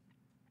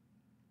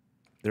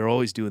 they're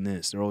always doing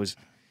this.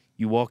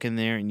 You walk in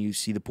there and you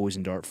see the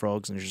poison dart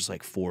frogs and there's just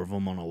like 4 of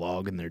them on a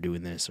log and they're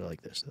doing this. They're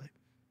like this.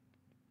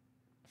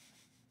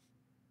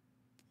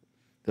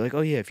 They're like, oh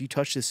yeah, if you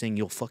touch this thing,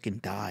 you'll fucking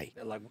die.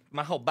 They're like,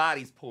 my whole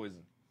body's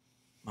poison.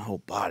 My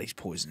whole body's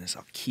poisonous.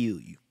 I'll kill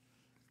you.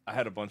 I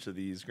had a bunch of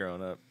these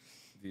growing up.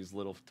 These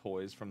little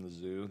toys from the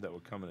zoo that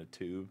would come in a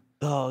tube.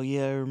 Oh,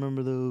 yeah, I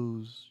remember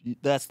those.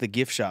 That's the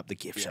gift shop. The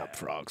gift shop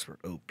frogs were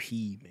OP,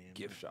 man.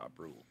 Gift shop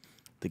rule.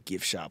 The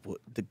gift shop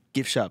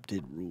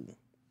did rule.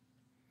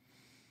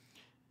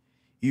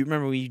 You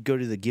remember when you'd go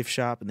to the gift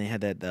shop and they had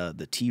that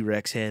the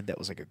T-Rex head that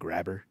was like a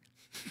grabber?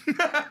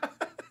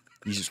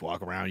 You just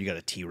walk around, you got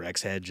a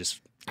T-Rex head, just...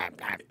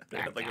 They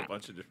had like a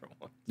bunch of different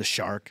ones. The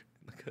shark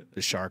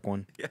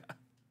one. Yeah.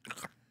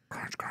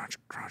 Crunch, crunch,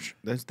 crunch.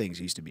 Those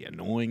things used to be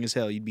annoying as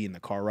hell. You'd be in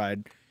the car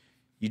ride.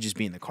 You'd just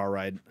be in the car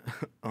ride,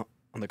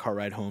 on the car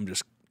ride home,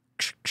 just...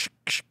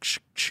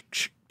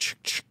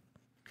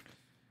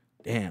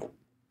 Damn.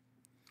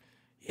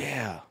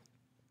 Yeah.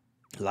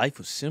 Life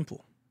was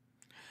simple.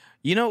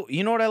 You know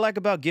what I like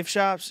about gift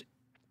shops?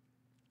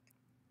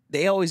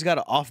 They always got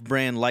an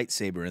off-brand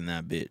lightsaber in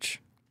that bitch.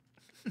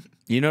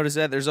 You notice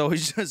that? There's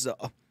always just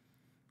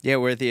yeah,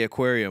 we're at the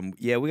aquarium.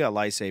 Yeah, we got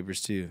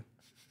lightsabers too.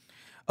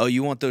 Oh,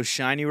 you want those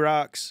shiny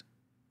rocks?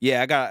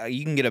 Yeah,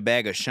 you can get a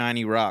bag of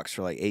shiny rocks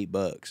for like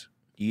 $8.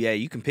 Yeah,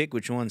 you can pick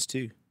which ones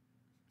too.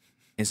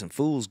 And some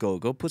fool's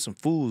gold. Go put some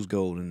fool's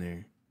gold in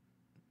there.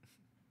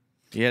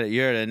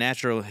 You're at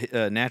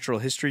a natural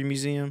history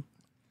museum.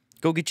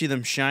 Go get you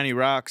them shiny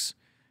rocks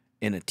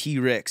and a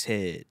T-Rex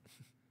head.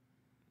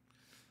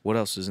 What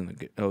else is in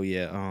the? Oh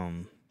yeah,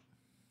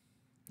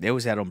 they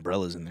always had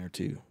umbrellas in there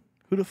too.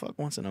 Who the fuck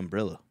wants an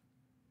umbrella?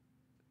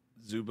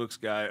 Zoo Books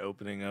guy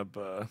opening up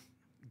a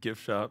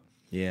gift shop.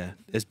 Yeah,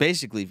 it's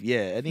basically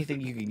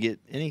anything you can get,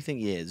 anything.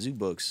 Yeah, Zoo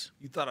Books.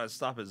 You thought I'd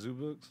stop at Zoo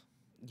Books?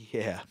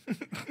 Yeah,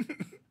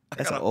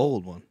 that's an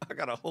old one. I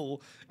got a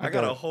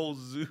whole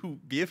zoo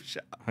gift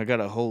shop. I got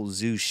a whole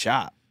zoo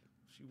shop.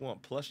 You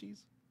want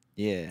plushies?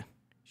 Yeah,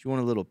 you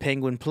want a little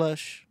penguin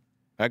plush?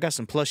 I got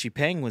some plushy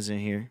penguins in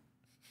here.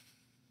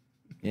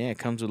 Yeah, it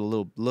comes with a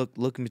little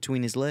look in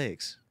between his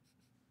legs.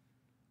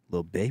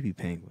 Little baby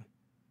penguin.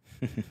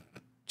 What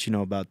you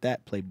know about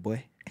that,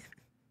 Playboy?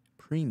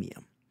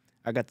 Premium.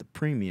 I got the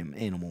premium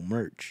animal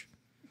merch.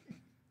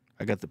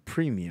 I got the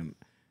premium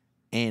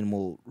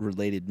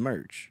animal-related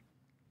merch.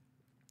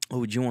 Oh,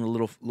 would you want a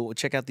little?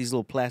 Check out these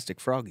little plastic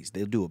froggies.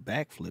 They'll do a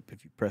backflip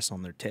if you press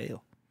on their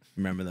tail.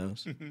 Remember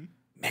those?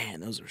 Man,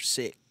 those are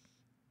sick.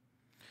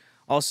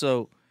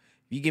 Also,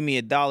 if you give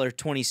me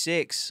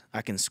 $1.26,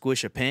 I can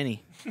squish a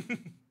penny.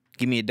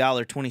 Give me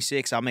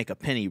 $1.26, I'll make a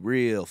penny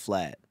real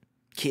flat.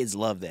 Kids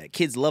love that.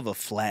 Kids love a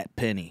flat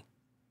penny.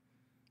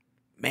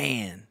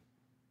 Man.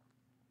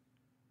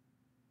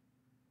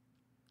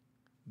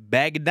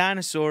 Bag of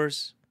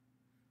dinosaurs.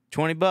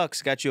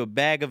 $20. Got you a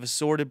bag of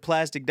assorted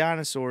plastic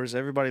dinosaurs.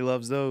 Everybody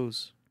loves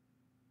those.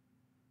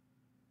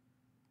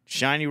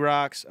 Shiny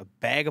rocks, a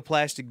bag of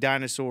plastic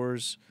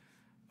dinosaurs,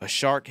 a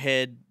shark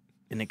head,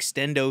 an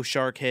extendo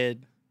shark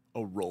head.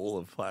 A roll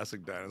of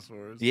plastic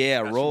dinosaurs. Yeah,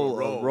 a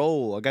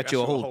roll. I got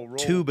you a whole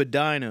tube of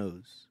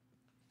dinos.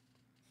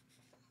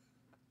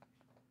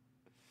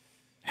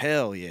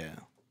 Hell yeah.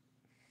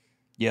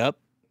 Yep.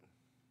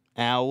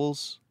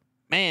 Owls.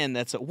 Man,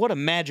 what a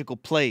magical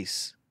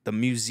place. The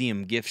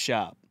museum gift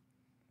shop.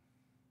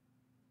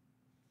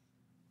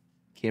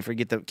 Can't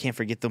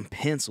forget them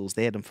pencils.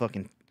 They had them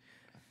fucking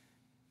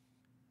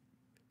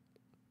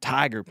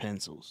tiger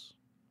pencils.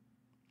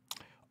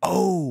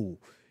 Oh,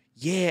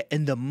 yeah,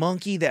 and the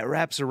monkey that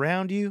wraps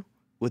around you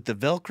with the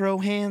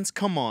Velcro hands.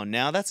 Come on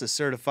now, that's a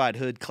certified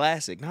hood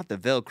classic, not the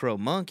Velcro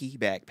monkey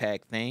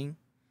backpack thing.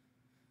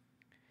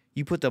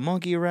 You put the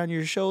monkey around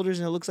your shoulders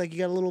and it looks like you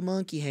got a little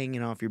monkey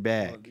hanging off your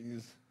back.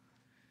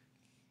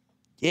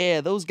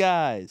 Yeah, those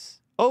guys.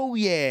 Oh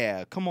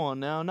yeah, come on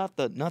now, not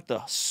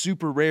the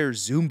super rare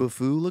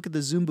Zumba-Foo. Look at the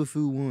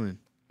Zumba-Foo one.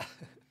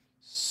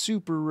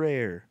 Super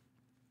rare.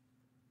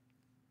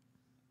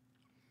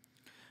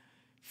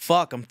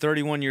 Fuck, I'm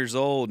 31 years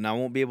old and I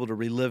won't be able to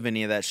relive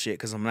any of that shit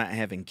because I'm not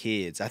having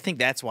kids. I think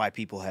that's why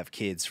people have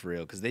kids for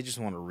real, because they just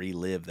want to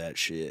relive that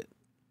shit.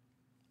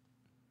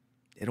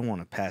 They don't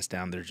want to pass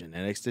down their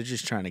genetics. They're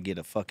just trying to get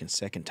a fucking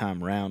second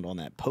time round on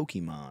that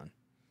Pokemon.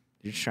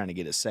 They're just trying to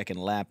get a second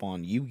lap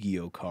on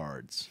Yu-Gi-Oh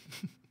cards.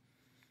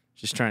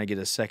 Just trying to get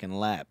a second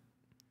lap.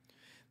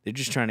 They're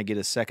just trying to get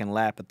a second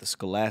lap at the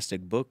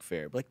Scholastic Book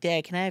Fair. Like,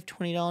 Dad, can I have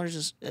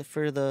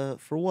 $20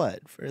 for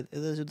what? For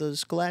the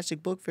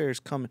Scholastic Book Fair is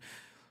coming.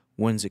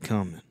 When's it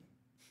coming?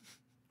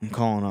 I'm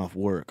calling off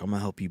work. I'm going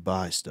to help you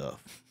buy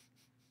stuff.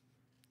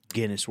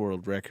 Guinness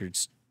World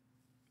Records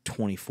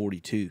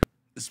 2042.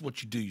 This is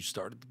what you do. You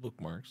start at the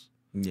bookmarks.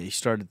 Yeah, you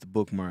start at the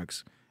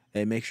bookmarks.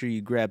 Hey, make sure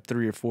you grab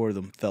 3 or 4 of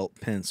them felt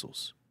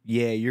pencils.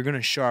 Yeah, you're going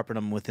to sharpen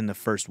them within the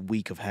first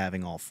week of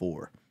having all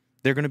 4.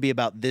 They're going to be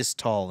about this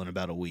tall in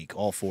about a week,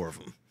 all 4 of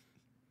them.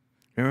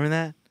 Remember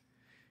that?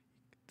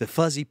 The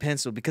fuzzy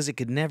pencil, because it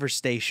could never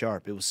stay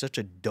sharp. It was such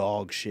a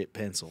dog shit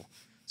pencil.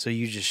 So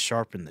you just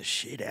sharpen the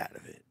shit out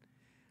of it.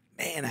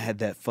 Man, I had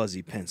that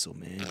fuzzy pencil,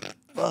 man.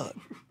 Fuck.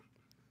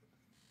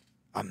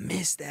 I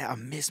miss that. I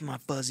miss my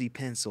fuzzy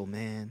pencil,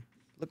 man.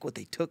 Look what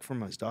they took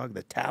from us, dog.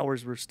 The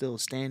towers were still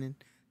standing.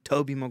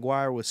 Tobey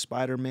Maguire was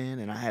Spider-Man,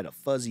 and I had a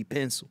fuzzy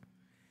pencil.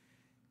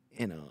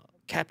 And a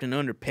Captain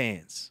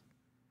Underpants.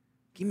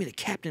 Give me the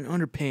Captain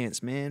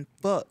Underpants, man.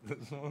 Fuck.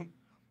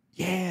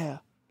 Yeah.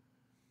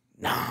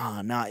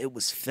 Nah, it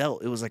was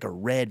felt. It was like a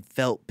red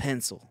felt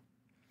pencil.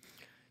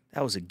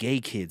 That was a gay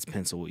kid's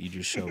pencil, what you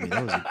just showed me.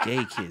 That was a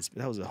gay kid's.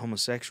 That was a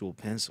homosexual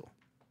pencil.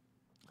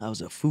 That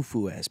was a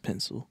foo-foo ass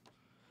pencil.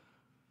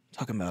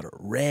 Talking about a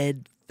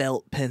red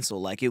felt pencil.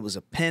 Like it was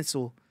a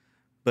pencil,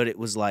 but it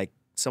was like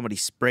somebody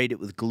sprayed it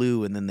with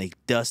glue and then they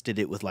dusted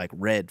it with like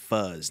red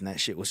fuzz. And that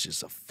shit was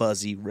just a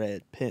fuzzy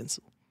red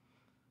pencil.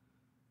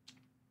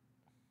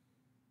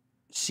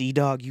 See,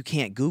 dog, you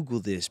can't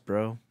Google this,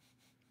 bro.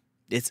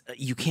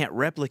 You can't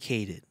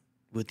replicate it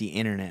with the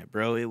internet,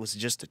 bro. It was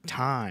just a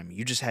time.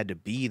 You just had to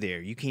be there.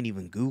 You can't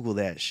even Google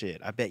that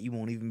shit. I bet you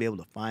won't even be able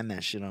to find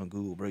that shit on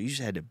Google, bro. You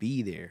just had to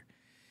be there.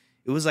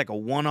 It was like a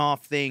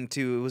one-off thing,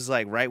 too. It was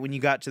like right when you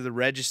got to the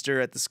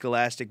register at the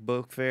Scholastic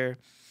Book Fair,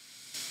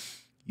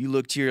 you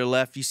look to your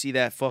left, you see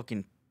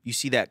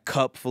that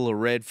cup full of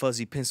red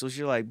fuzzy pencils.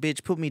 You're like,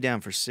 bitch, put me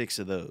down for 6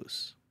 of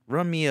those.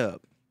 Run me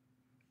up.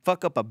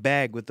 Fuck up a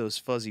bag with those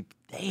fuzzy.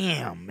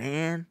 Damn,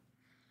 man.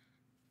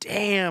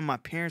 Damn, my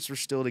parents were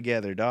still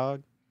together,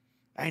 dog.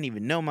 I didn't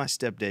even know my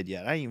stepdad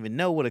yet. I didn't even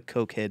know what a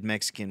cokehead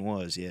Mexican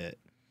was yet.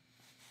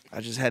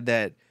 I just had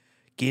that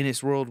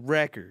Guinness World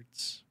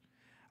Records.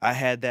 I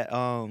had that,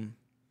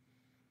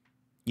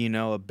 you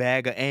know, a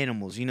bag of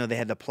animals. You know, they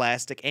had the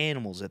plastic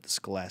animals at the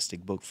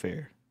Scholastic Book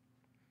Fair.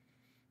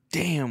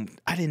 Damn,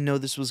 I didn't know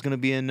this was going to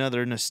be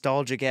another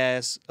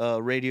nostalgic-ass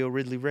Radio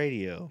Ridley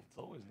radio. It's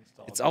always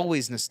nostalgic. It's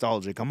always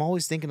nostalgic. I'm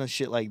always thinking of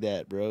shit like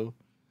that, bro.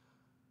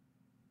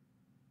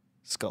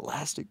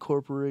 Scholastic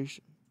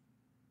Corporation.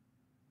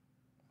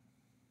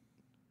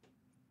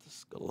 The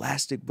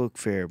Scholastic Book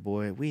Fair,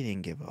 boy. We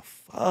didn't give a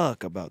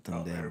fuck about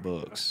them damn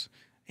books.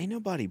 Ain't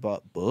nobody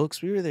bought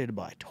books. We were there to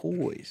buy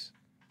toys.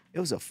 It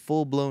was a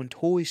full-blown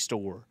toy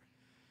store.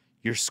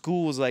 Your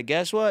school was like,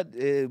 guess what?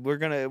 We're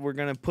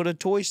gonna put a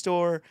toy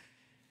store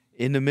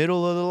in the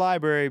middle of the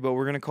library, but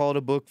we're gonna call it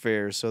a book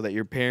fair so that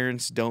your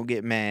parents don't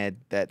get mad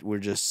that we're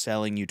just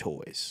selling you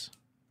toys.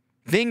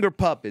 Finger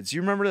puppets.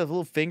 You remember the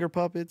little finger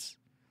puppets?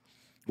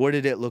 What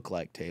did it look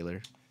like,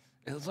 Taylor?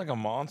 It was like a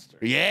monster.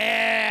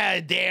 Yeah,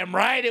 damn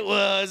right it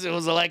was. It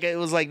was like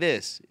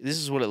this. This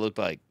is what it looked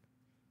like.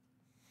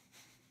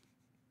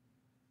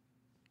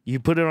 You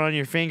put it on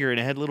your finger and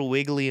it had little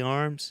wiggly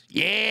arms.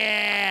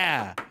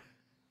 Yeah.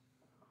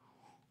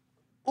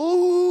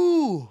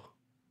 Ooh.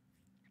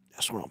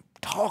 That's what I'm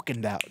talking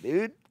about,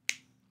 dude.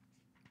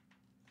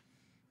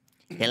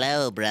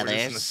 Hello, We're just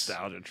brothers.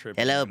 nostalgia trip.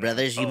 Hello,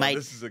 brothers. You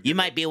Oh,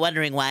 might be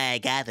wondering why I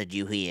gathered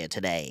you here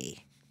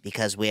today.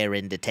 Because we're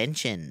in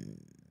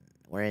detention.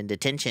 We're in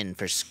detention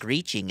for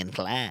screeching in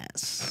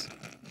class.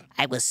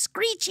 I was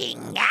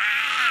screeching.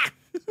 Ah!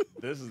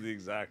 This is the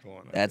exact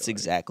one. That's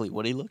exactly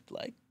what he looked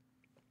like.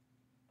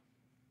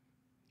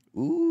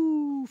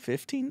 Ooh,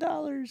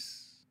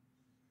 $15.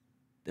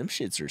 Them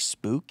shits are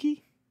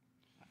spooky.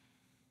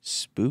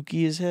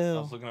 Spooky as I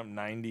hell. was looking up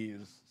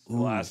 90s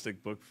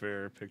Scholastic Book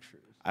Fair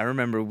pictures. I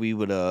remember we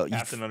would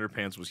Captain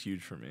Underpants was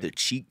huge for me. the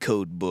cheat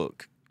code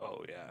book,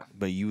 Oh, yeah.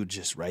 but you would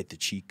just write the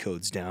cheat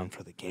codes down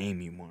for the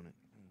game you wanted.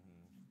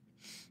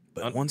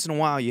 But once in a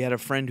while, you had a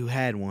friend who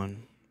had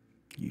one,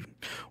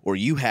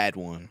 you had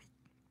one,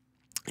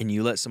 and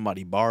you let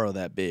somebody borrow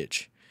that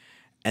bitch,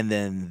 and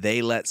then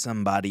they let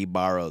somebody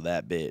borrow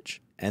that bitch,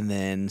 and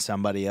then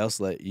somebody else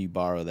let you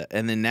borrow that,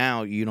 and then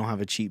now you don't have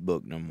a cheat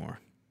book no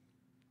more.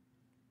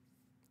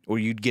 Or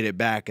you'd get it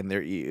back, and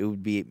it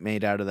would be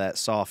made out of that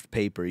soft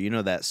paper. You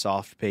know that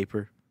soft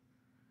paper?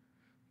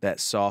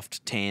 That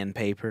soft tan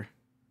paper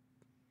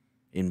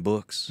in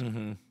books?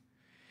 Mm-hmm.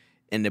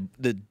 And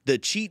the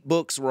cheat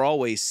books were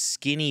always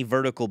skinny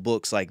vertical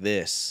books like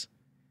this.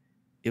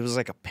 It was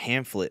like a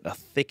pamphlet, a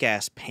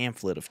thick-ass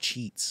pamphlet of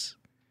cheats.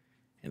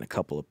 And a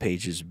couple of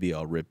pages would be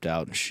all ripped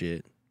out and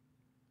shit.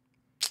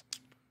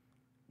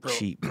 Bro,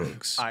 Cheat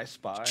books. I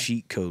Spy.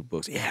 Cheat code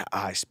books. Yeah,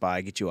 I Spy.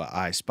 Get you a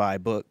I Spy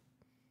book.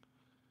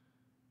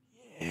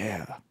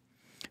 Yeah.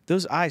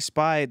 Those I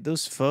Spy,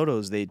 those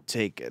photos they'd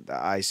take at the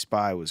I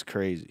Spy was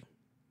crazy.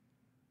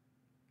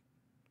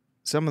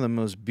 Some of the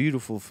most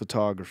beautiful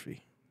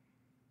photography.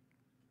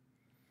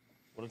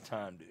 What a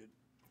time, dude.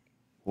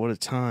 What a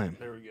time.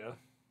 There we go.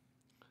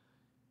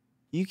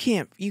 You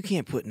can't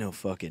put no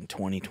fucking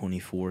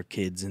 2024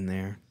 kids in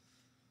there.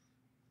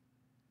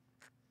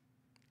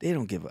 They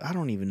don't give I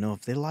don't even know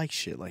if they like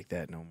shit like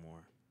that no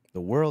more.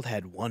 The world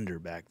had wonder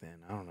back then.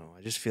 I don't know.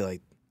 I just feel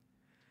like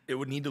It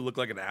would need to look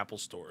like an Apple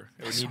store.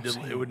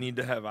 It would need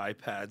to have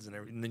iPads and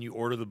everything. And then you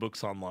order the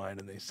books online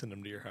and they send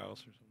them to your house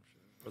or some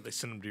shit. Or they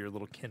send them to your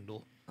little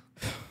Kindle.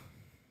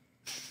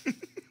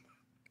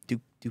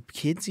 do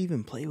kids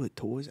even play with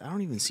toys? I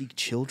don't even see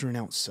children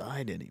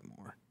outside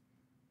anymore.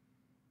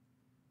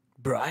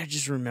 Bro, I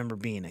just remember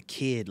being a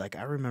kid. Like,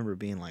 I remember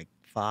being like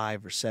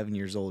 5 or 7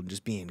 years old and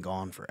just being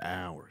gone for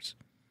hours.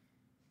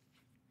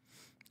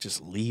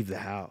 Just leave the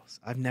house.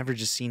 I've never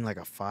just seen like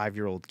a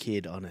 5-year-old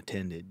kid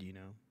unattended, you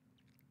know?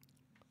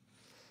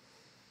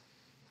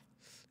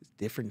 It's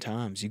different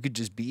times. You could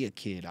just be a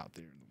kid out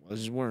there. There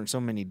just weren't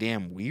so many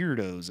damn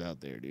weirdos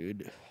out there,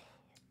 dude.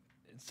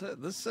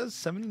 This says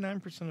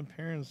 79% of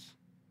parents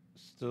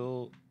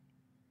still...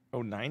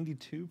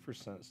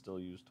 92% still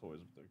use toys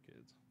with their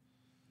kids.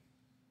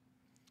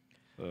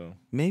 So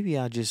Maybe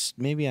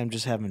I'm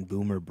just having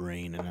boomer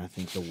brain, and I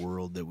think the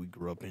world that we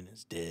grew up in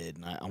is dead,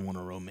 and I want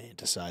to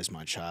romanticize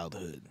my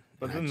childhood.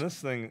 But then this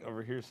thing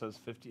over here says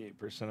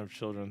 58% of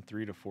children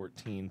 3 to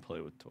 14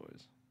 play with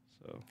toys.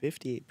 So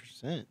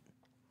 58%.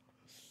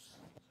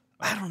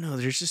 I don't know.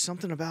 There's just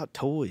something about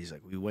toys.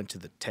 Like, we went to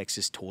the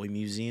Texas Toy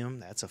Museum.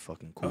 That's a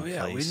fucking cool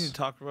place. we need to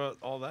talk about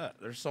all that.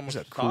 There's so much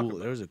There's to talk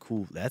about.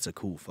 That's a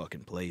cool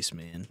fucking place,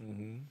 man.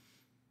 Mm-hmm.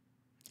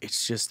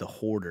 It's just a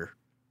hoarder.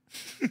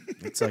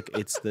 It's like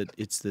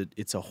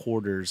it's a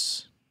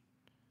hoarder's.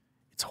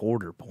 It's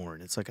hoarder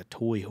porn. It's like a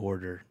toy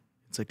hoarder.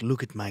 It's like,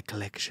 look at my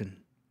collection.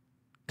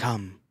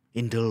 Come,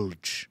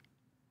 indulge.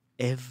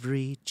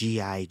 Every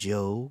G.I.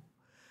 Joe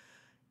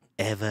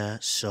ever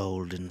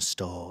sold in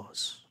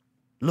stores.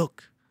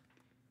 Look,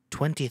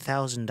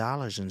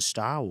 $20,000 in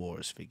Star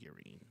Wars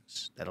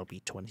figurines. That'll be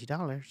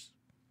 $20.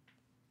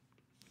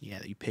 Yeah,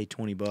 you pay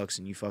 $20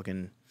 and you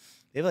fucking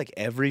They have like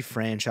every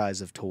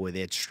franchise of toy.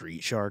 They had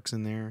Street Sharks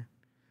in there.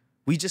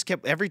 We just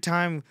kept, every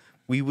time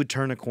we would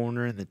turn a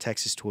corner in the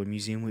Texas Toy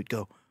Museum, we'd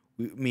go,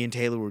 me and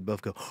Taylor would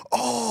both go,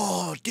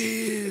 oh,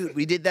 dude.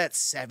 We did that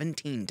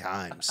 17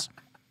 times.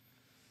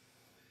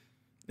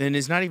 And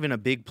it's not even a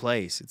big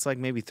place. It's like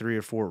maybe 3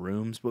 or 4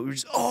 rooms, but we were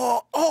just,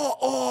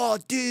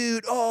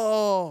 dude,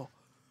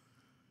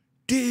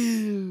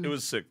 dude. It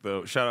was sick,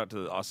 though. Shout out to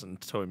the Austin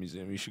Toy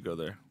Museum. You should go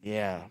there.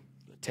 Yeah.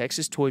 The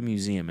Texas Toy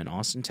Museum in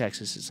Austin,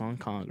 Texas. It's on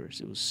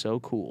Congress. It was so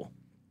cool.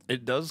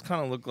 It does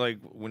kind of look like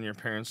when your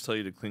parents tell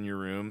you to clean your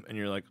room, and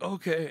you're like,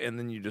 okay, and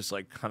then you just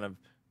like kind of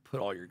put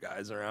all your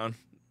guys around.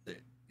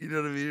 You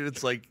know what I mean?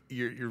 It's like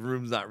your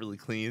room's not really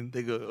clean.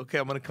 They go, okay,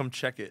 I'm gonna come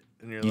check it,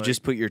 and you're You like,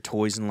 just put your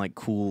toys in like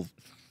cool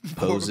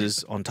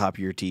poses on top of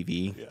your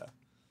TV. yeah,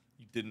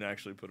 you didn't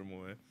actually put them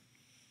away.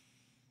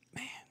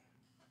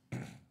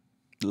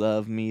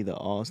 Love me, the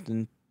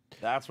Austin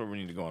That's where we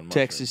need to go on mushrooms.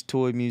 Texas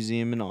Toy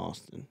Museum in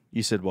Austin.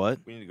 You said what?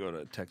 We need to go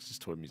to Texas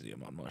Toy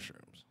Museum on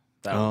mushrooms.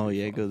 Oh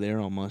yeah, go there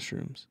on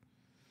mushrooms.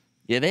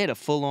 Yeah, they had a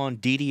full-on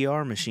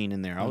DDR machine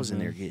in there. I was in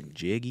there getting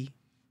jiggy.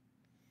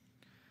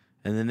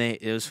 And then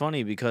it was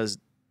funny because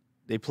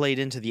they played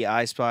into the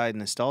I Spy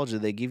nostalgia.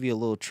 They give you a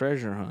little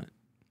treasure hunt.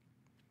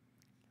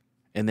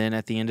 And then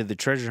at the end of the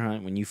treasure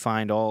hunt, when you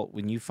find all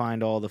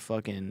the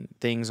fucking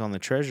things on the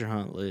treasure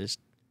hunt list,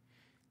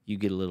 you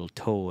get a little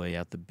toy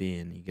out the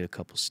bin. You get a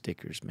couple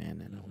stickers, man.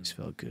 That always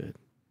felt good.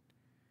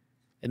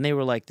 And they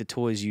were like the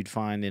toys you'd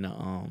find in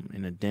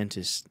a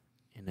dentist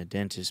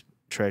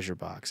treasure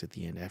box at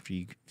the end after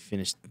you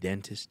finished the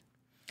dentist.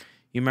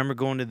 You remember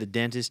going to the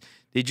dentist?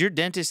 Did your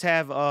dentist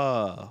have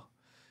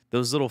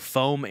those little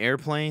foam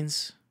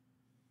airplanes?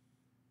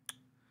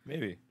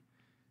 Maybe.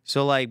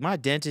 So like my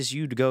dentist,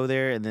 you'd go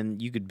there and then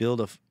you could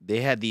build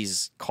they had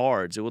these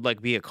cards. It would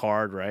like be a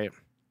card, right?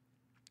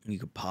 You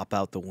could pop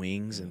out the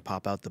wings and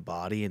pop out the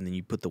body, and then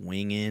you put the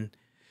wing in,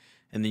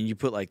 and then you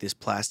put like this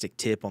plastic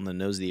tip on the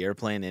nose of the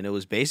airplane, and it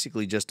was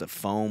basically just a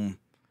foam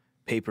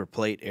paper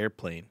plate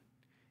airplane.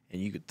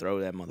 And you could throw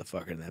that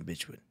motherfucker, and that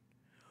bitch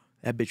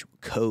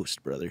would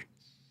coast, brother.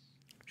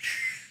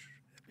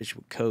 That bitch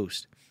would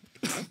coast.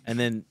 And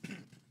then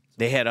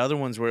they had other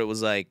ones where it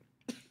was like,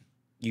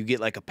 you get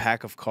like a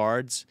pack of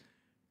cards,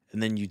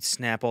 and then you'd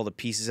snap all the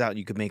pieces out, and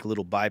you could make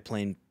little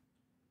biplane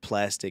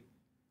plastic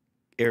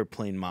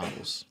airplane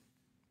models.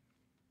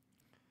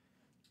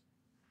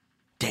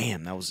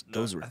 Damn,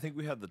 those were. I think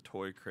we had the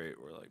toy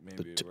crate where like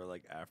maybe where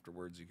like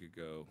afterwards you could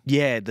go.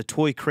 Yeah, the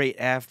toy crate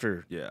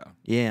after. Yeah.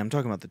 Yeah, I'm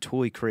talking about the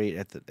toy crate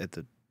at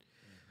the.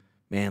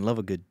 Man, love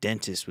a good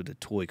dentist with a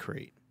toy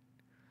crate.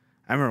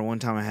 I remember one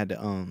time I had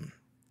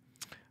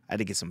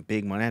to get some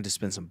big money. I had to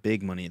spend some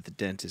big money at the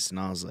dentist, and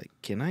I was like,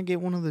 "Can I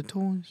get one of the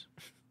toys?"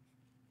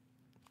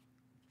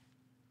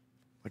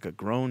 Like a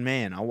grown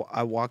man,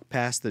 I walked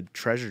past the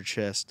treasure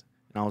chest,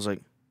 and I was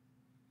like,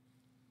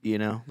 you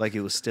know, like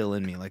it was still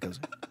in me. Like I was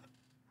like,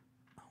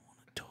 I want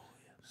a toy.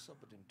 Some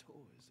of them toys.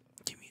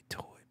 Give me a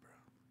toy, bro.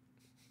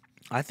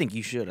 I think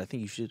you should.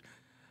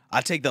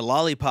 I take the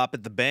lollipop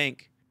at the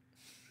bank.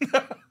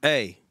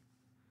 Hey,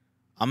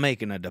 I'm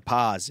making a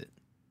deposit.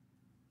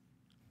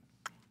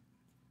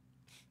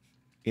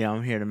 Yeah,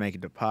 I'm here to make a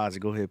deposit.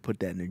 Go ahead and put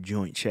that in the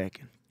joint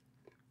checking.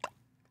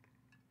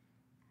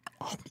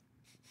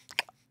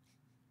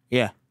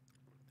 Yeah,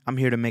 I'm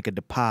here to make a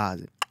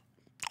deposit.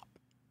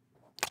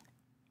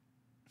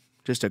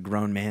 Just a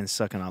grown man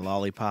sucking a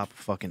lollipop,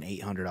 fucking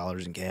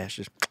 $800 in cash.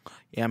 Just,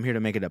 yeah, I'm here to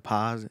make a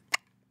deposit.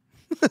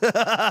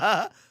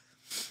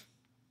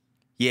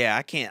 Yeah,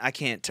 I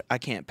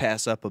can't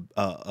pass up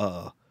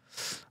a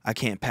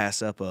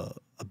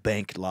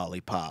bank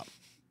lollipop.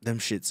 Them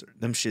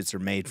shits are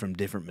made from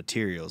different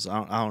materials.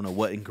 I don't know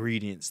what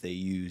ingredients they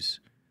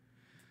use.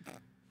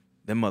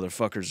 Them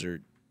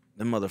motherfuckers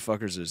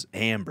is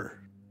amber.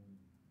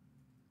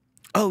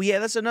 Oh yeah,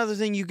 that's another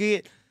thing you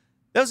get.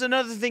 That was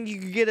another thing you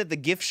could get at the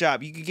gift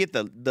shop. You could get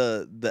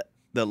the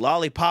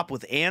lollipop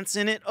with ants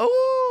in it.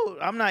 Oh,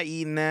 I'm not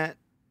eating that.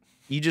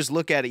 You just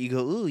look at it, you go,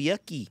 ooh,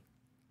 yucky.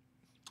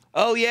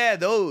 Oh yeah,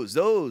 those.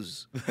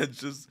 That's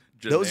just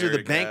Those are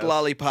the bank ass.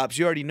 lollipops.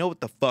 You already know what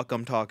the fuck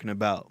I'm talking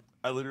about.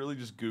 I literally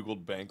just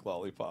Googled bank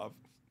lollipop.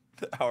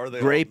 How are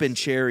they? Grape all and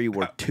cherry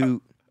were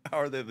two. How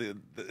are they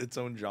its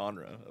own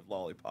genre of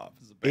lollipop?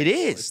 It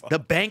is lollipop. the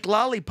bank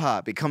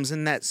lollipop. It comes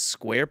in that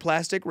square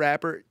plastic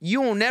wrapper.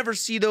 You will never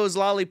see those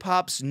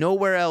lollipops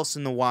nowhere else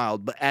in the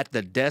wild, but at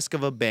the desk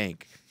of a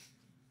bank.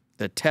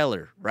 The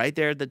teller, right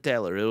there at the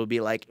teller. It'll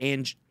be like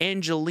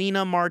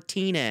Angelina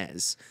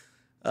Martinez,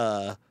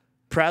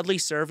 proudly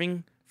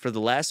serving for the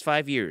last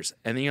 5 years.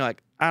 And then you're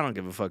like, I don't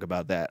give a fuck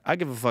about that. I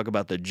give a fuck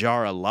about the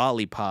jar of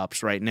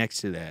lollipops right next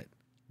to that.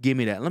 Give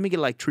me that. Let me get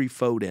like three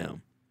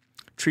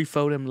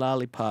them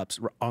lollipops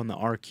on the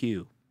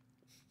RQ.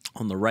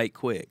 On the right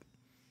quick.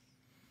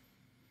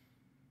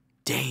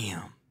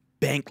 Damn.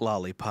 Bank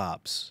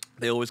lollipops.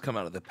 They always come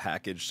out of the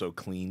package so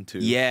clean too.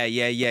 Yeah.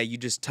 You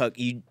just tuck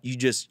you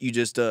just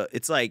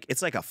it's like a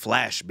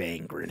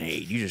flashbang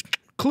grenade. You just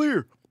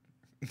clear.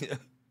 Yeah.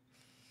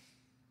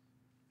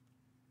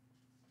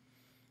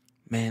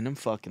 Man, them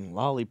fucking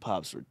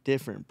lollipops were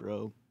different,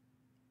 bro.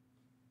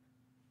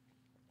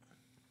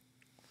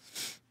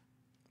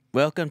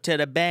 Welcome to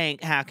the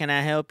bank. How can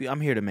I help you? I'm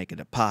here to make a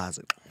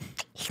deposit.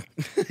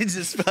 It's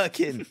just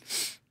fucking...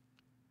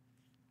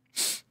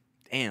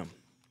 Damn.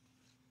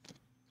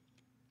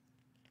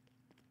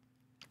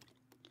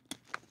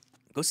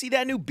 Go see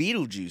that new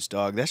Beetlejuice,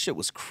 dog. That shit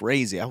was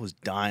crazy. I was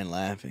dying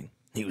laughing.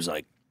 He was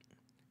like...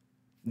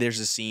 There's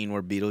a scene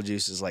where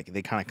Beetlejuice is like...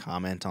 They kind of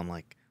comment on,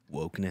 like,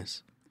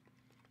 wokeness.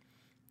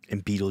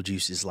 And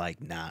Beetlejuice is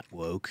like, not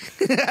woke.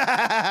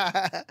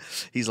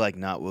 He's like,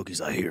 not woke. He's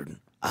like, here...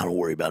 I don't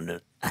worry about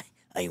none. I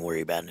ain't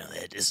worried about none of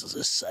that. This is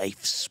a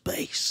safe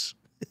space.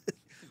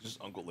 Just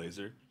Uncle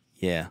Laser.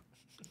 Yeah.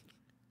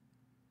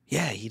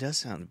 Yeah, he does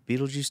sound...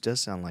 Beetlejuice does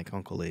sound like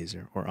Uncle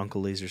Laser. Or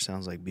Uncle Laser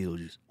sounds like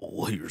Beetlejuice.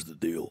 Oh, here's the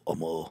deal.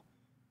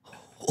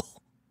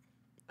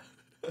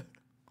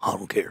 I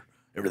don't care.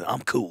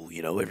 I'm cool,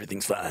 you know.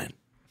 Everything's fine.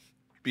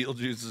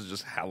 Beetlejuice is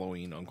just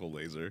Halloween Uncle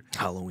Laser.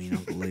 Halloween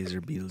Uncle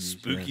Laser, Beetlejuice.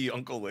 Spooky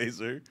Uncle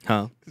Laser.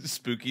 Huh?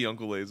 Spooky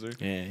Uncle Laser.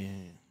 Yeah.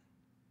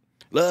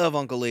 Love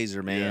Uncle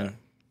Laser, man. Yeah.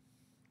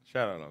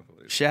 Shout out Uncle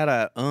Laser. Shout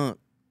out Unc.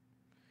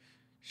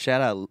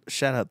 Shout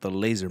out the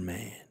Laser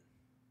Man.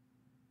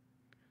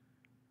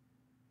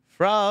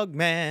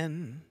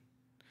 Frogman,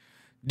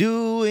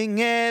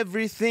 doing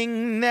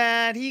everything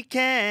that he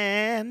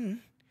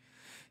can.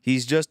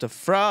 He's just a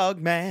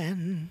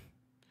frogman.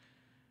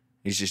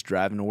 He's just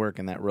driving to work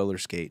in that roller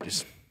skate,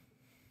 just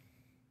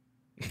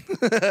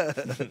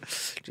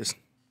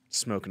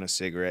smoking a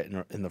cigarette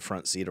in the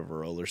front seat of a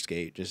roller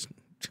skate, just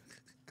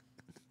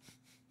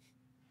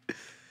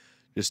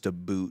a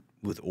boot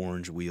with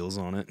orange wheels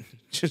on it.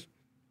 Just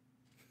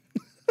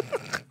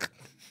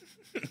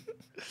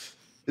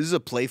this is a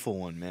playful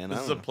one, man.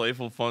 This is a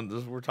playful, fun.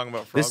 We're talking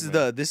about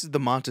Frogman. This is the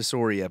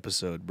Montessori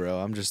episode, bro.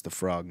 I'm just the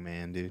frog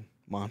man, dude.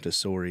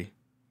 Montessori.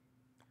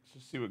 Let's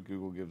just see what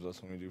Google gives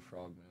us when we do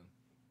Frogman.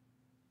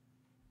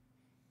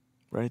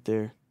 Right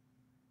there.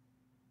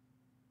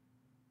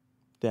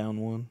 Down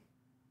one.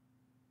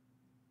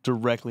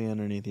 Directly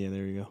underneath. Yeah,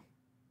 there you go.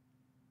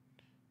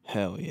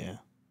 Hell yeah.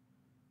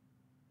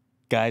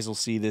 Guys will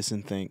see this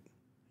and think,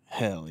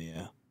 hell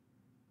yeah.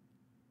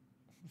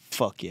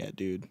 Fuck yeah,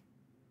 dude.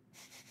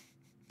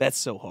 That's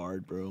so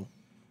hard, bro.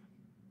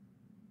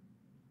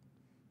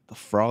 The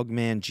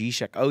Frogman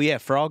G-Shock. Oh, yeah,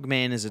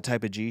 Frogman is a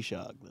type of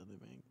G-Shock that they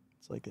make.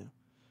 It's like a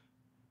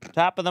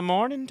top of the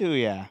morning to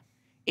ya.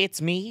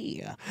 It's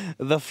me,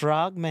 the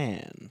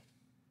Frogman.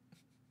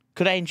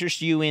 Could I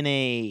interest you in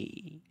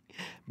a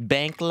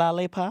bank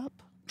lollipop?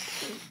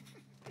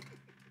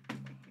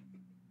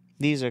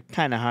 These are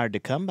kind of hard to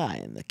come by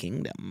in the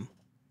kingdom.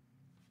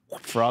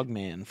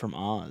 Frogman from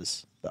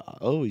Oz.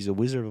 Oh, he's a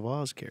Wizard of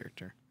Oz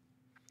character.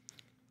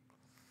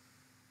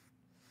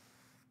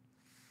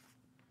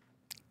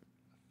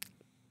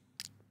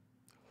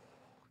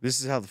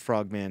 This is how the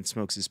Frogman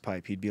smokes his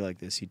pipe. He'd be like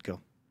this. He'd go.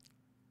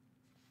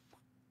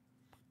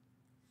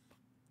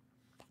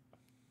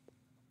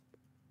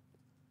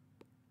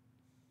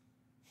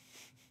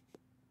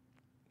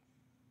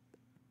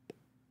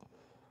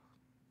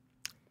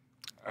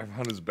 I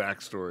found his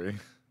backstory.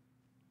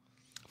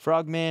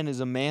 Frogman is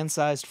a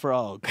man-sized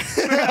frog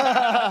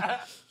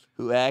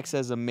who acts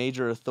as a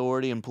major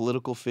authority and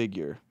political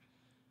figure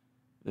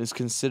and is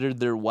considered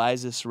their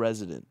wisest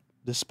resident,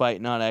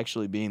 despite not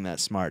actually being that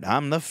smart.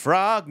 I'm the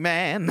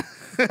Frogman.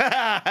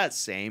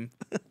 Same.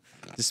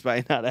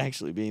 Despite not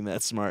actually being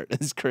that smart.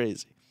 It's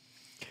crazy.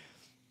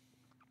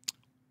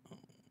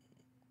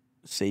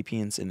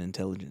 Sapience and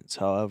intelligence.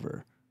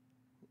 However,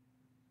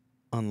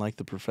 unlike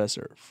the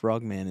professor,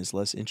 Frogman is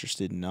less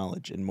interested in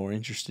knowledge and more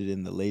interested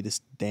in the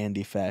latest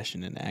dandy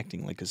fashion and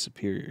acting like a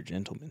superior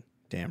gentleman.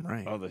 Damn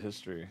right. Oh, the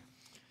history.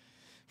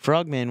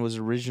 Frogman was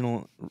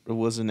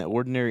an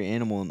ordinary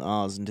animal in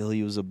Oz until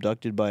he was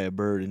abducted by a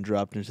bird and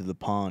dropped into the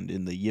pond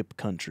in the Yip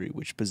country,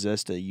 which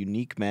possessed a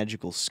unique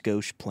magical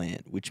skosh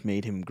plant which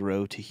made him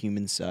grow to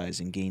human size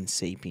and gain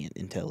sapient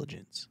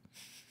intelligence.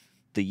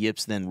 The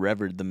Yips then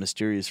revered the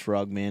mysterious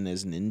Frogman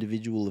as an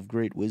individual of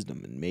great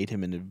wisdom and made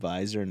him an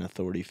advisor and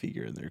authority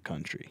figure in their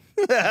country.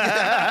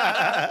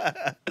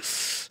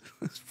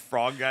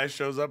 Frog guy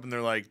shows up and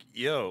they're like,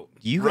 yo,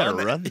 you gotta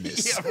run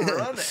this. Yeah,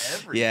 run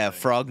everything. Yeah,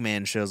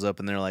 Frogman shows up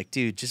and they're like,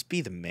 dude, just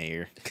be the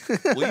mayor.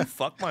 Will you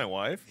fuck my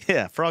wife?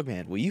 Yeah,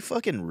 Frogman, will you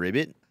fucking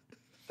ribbit?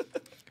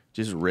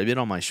 Just ribbit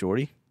on my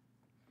shorty?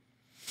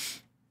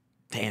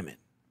 Damn it.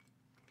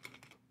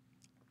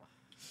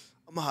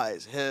 I'm high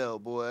as hell,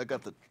 boy. I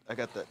got that.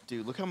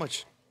 Dude, look how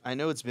much. I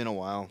know it's been a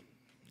while.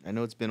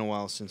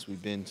 Since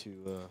we've been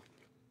to.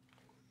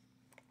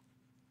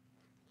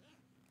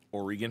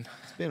 Oregon.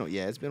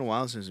 It's been a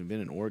while since we've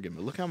been in Oregon.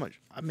 But look how much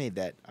I made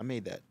that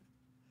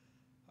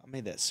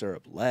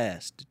syrup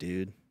last,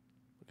 dude.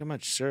 Look how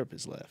much syrup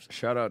is left.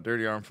 Shout out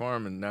Dirty Arm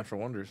Farm and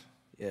Natural Wonders.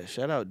 Yeah,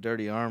 shout out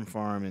Dirty Arm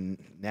Farm and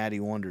Natty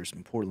Wonders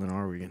in Portland,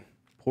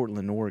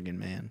 Oregon,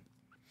 man.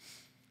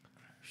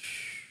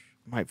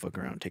 Might fuck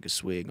around and take a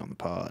swig on the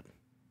pod.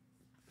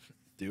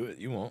 Do it.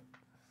 You won't.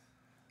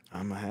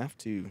 I'm going to have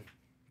to.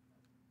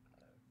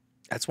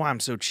 That's why I'm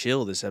so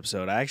chill this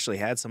episode. I actually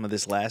had some of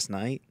this last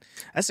night.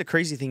 That's the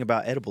crazy thing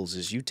about edibles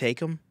is you take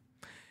them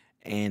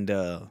and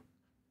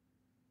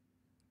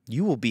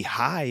you will be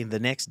high the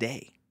next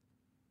day.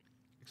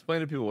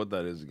 Explain to people what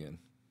that is again.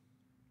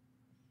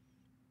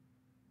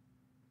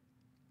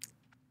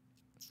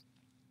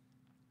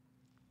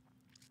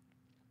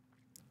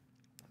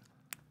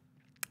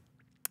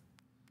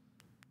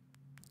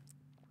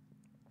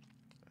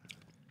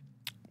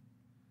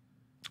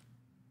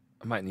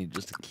 I might need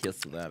just a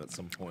kiss of that at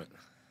some point.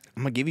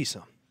 I'm going to give you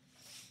some.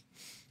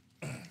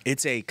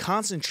 It's a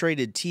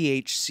concentrated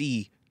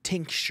THC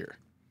tincture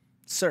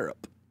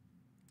syrup.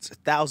 It's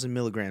 1,000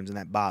 milligrams in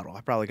that bottle.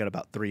 I probably got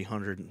about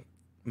 300,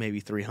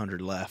 maybe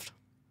 300 left.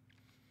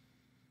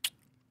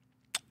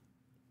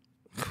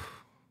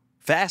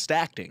 Fast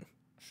acting.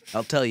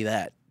 I'll tell you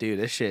that. Dude,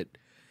 this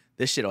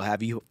shit'll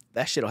have you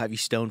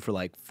stoned for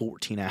like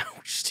 14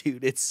 hours,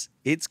 dude. It's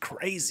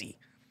crazy.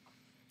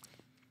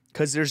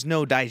 Cause there's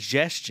no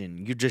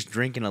digestion. You're just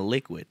drinking a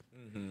liquid.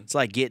 Mm-hmm. It's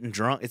like getting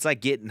drunk. It's like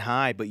getting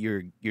high, but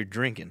you're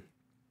drinking.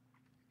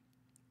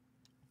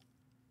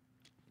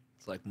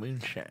 It's like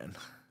moonshine.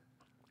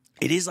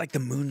 It is like the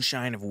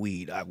moonshine of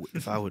weed.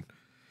 If I would,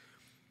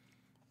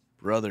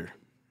 brother,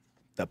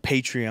 the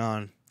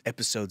Patreon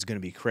episode's gonna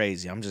be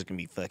crazy. I'm just gonna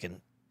be fucking.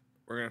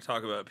 We're gonna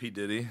talk about P.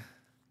 Diddy.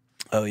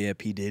 Oh yeah,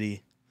 P.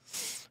 Diddy.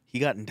 He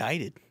got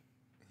indicted.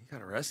 He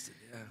got arrested.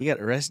 Yeah. He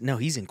got arrested. No,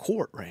 he's in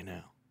court right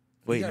now.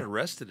 Wait, he got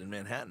arrested in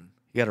Manhattan.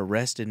 He got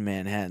arrested in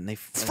Manhattan. They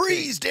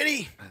freeze, did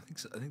he? I think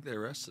so. I think they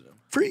arrested him.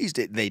 Freezed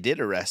it. They did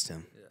arrest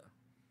him. Yeah.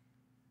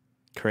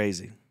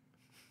 Crazy.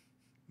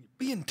 You're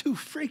being too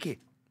freaky.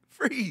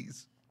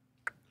 Freeze.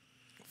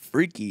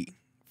 Freaky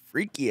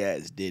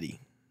ass Diddy.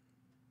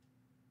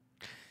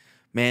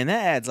 Man,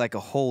 that adds like a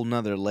whole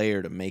nother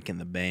layer to making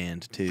the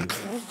band too. You're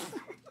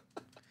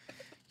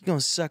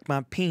gonna suck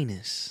my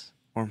penis,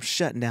 or I'm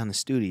shutting down the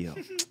studio.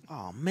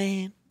 Oh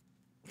man.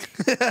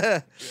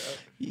 Yeah.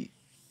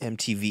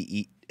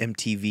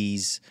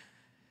 MTV's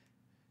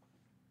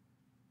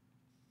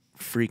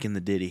freaking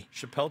the Diddy.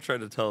 Chappelle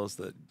tried to tell us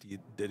that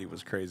Diddy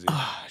was crazy.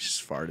 I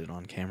just farted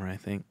on camera, I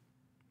think.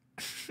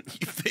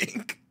 You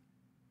think?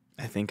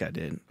 I think I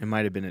did. It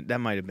might have been that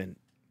might have been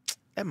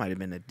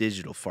a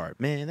digital fart.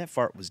 Man, that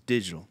fart was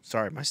digital.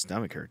 Sorry, my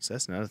stomach hurts.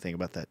 That's another thing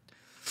about that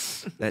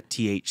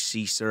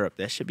THC syrup.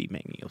 That should be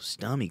making your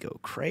stomach go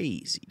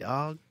crazy,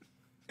 dog.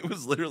 It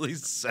was literally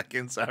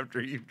seconds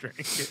after you drank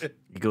it.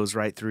 It goes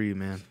right through you,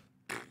 man.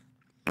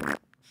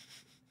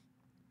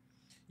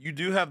 You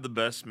do have the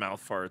best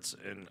mouth farts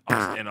in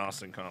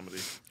Austin comedy.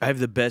 I have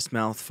the best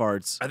mouth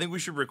farts. I think we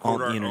should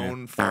record our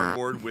own fart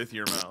board with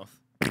your mouth.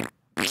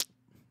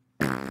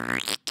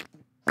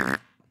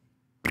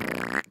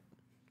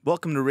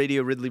 Welcome to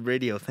Radio Ridley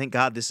Radio. Thank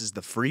God this is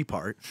the free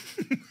part.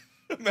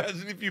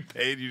 Imagine if you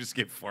paid, you just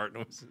get fart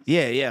noises.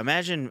 Yeah.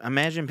 Imagine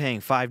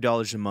paying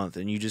 $5 a month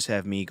and you just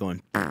have me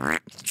going.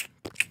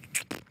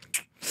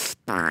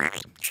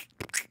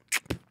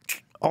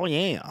 Oh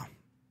yeah.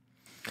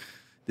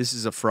 This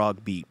is a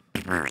frog beat.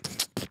 I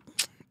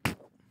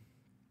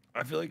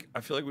feel like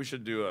we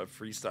should do a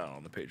freestyle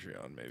on the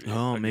Patreon, maybe.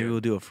 Oh, maybe we'll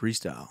do a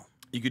freestyle.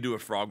 You could do a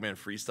Frogman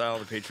freestyle on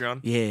the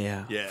Patreon.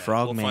 Yeah.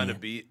 Frogman. We'll find a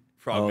beat.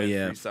 Frogman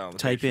freestyle on the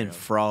Type Patreon. in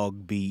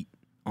frog beat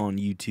on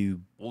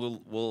YouTube.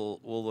 We'll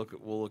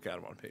look at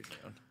him on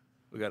Patreon.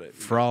 We got it.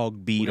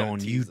 Frog beat on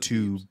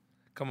YouTube.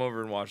 Come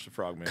over and watch the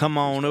Frogman. Come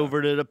on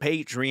over to the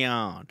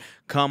Patreon.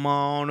 Come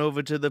on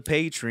over to the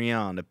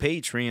Patreon. The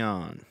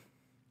Patreon.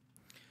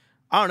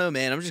 I don't know,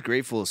 man. I'm just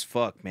grateful as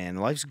fuck, man.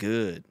 Life's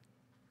good.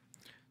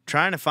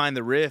 Trying to find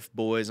the riff,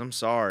 boys. I'm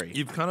sorry.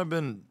 You've kind of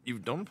been. You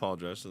don't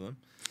apologize to them.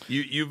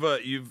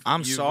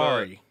 I'm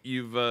sorry.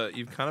 You've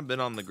kind of been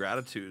on the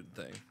gratitude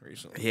thing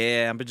recently.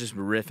 Yeah, I've been just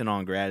riffing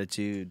on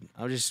gratitude.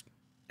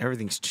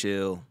 Everything's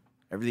chill.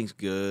 Everything's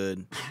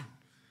good.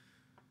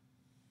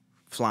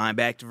 Flying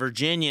back to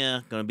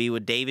Virginia. Gonna be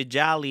with David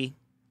Jolly.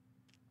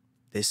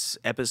 This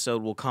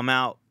episode will come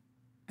out,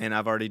 and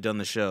I've already done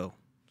the show.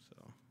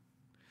 So,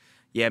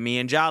 yeah, me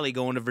and Jolly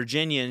going to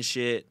Virginia and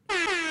shit.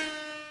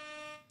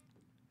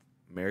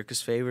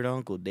 America's favorite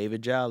uncle,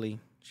 David Jolly.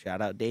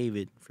 Shout out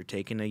David for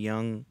taking a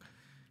young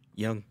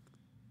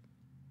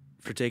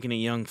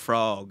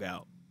frog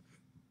out.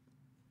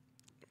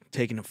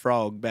 Taking a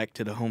frog back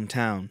to the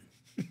hometown.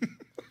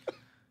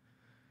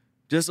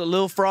 Just a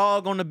little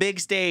frog on the big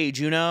stage,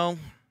 you know?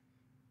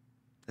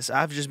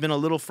 I've just been a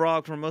little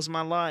frog for most of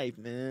my life,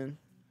 man.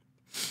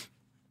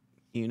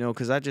 You know,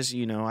 because I just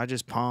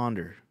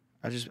ponder.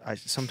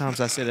 Sometimes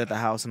I sit at the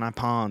house and I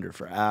ponder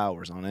for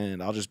hours on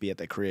end. I'll just be at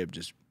the crib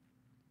just...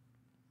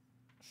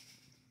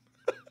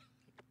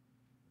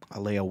 I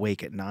lay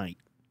awake at night.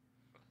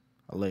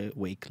 I lay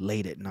awake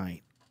late at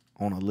night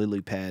on a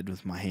lily pad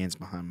with my hands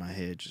behind my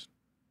head, just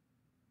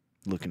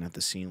looking at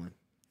the ceiling.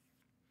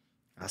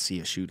 I see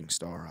a shooting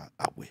star.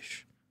 I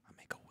wish. I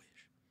make a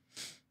wish.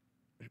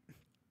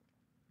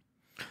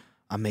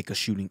 I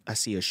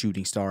see a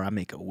shooting star. I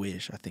make a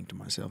wish. I think to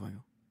myself, I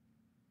go,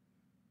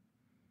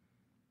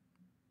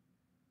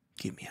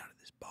 get me out of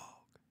this bog.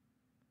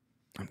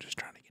 I'm just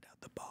trying to get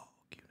out the bog,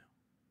 you know.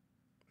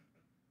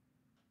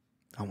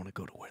 I want to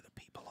go to where the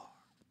people are.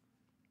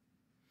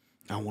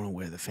 I want to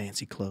wear the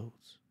fancy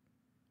clothes.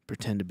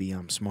 Pretend to be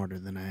I'm smarter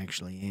than I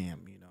actually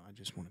am. You know, I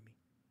just want to be.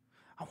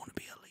 I want to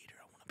be a leader.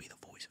 I want to be the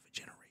voice of a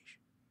generation.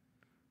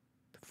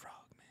 The Frogman.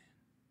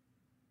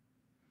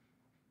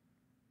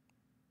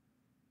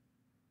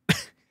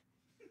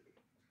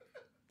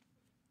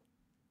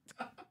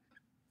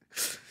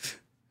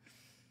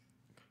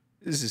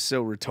 This is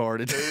so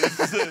retarded.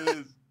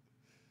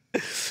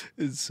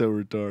 It's so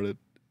retarded.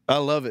 I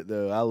love it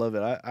though. I love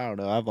it. I don't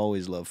know. I've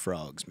always loved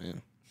frogs,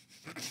 man.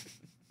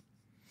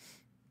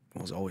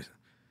 I was always.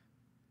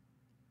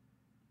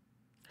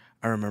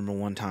 I remember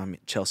one time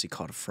Chelsea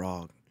caught a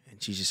frog,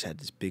 and she just had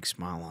this big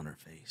smile on her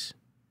face.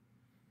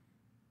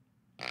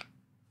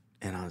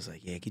 And I was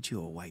like, "Yeah, get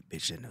you a white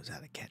bitch that knows how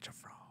to catch a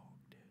frog,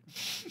 dude."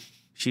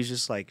 She was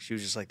just like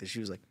this. She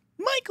was like,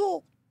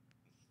 "Michael."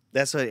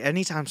 That's what.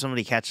 Anytime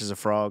somebody catches a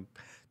frog,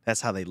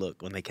 that's how they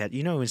look when they catch.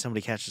 You know, when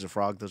somebody catches a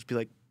frog, they'll just be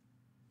like.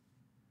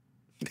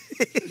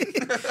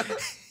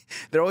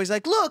 They're always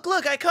like, look,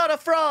 I caught a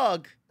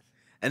frog.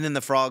 And then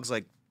the frog's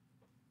like.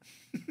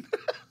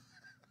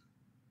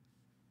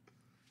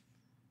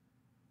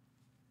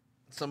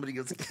 Somebody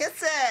goes,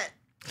 Kiss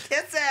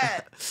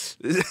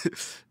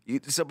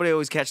it. Somebody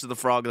always catches the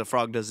frog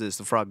does this.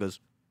 The frog goes.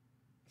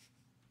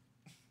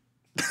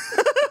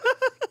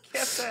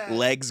 Kiss it.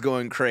 Legs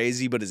going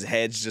crazy, but his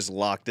head's just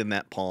locked in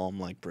that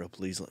palm. Like, bro,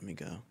 please let me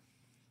go.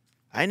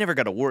 I never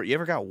got a wart. You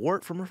ever got a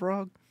wart from a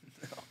frog?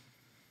 No.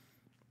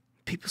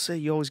 People say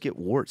you always get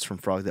warts from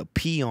frogs. They'll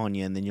pee on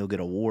you and then you'll get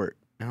a wart.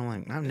 And I'm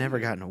like, I've never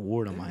gotten a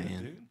wart on my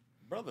hand. Dude.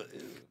 Brother,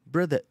 ew.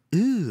 Brother,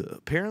 ew.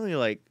 Apparently,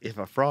 like, if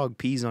a frog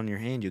pees on your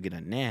hand, you'll get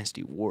a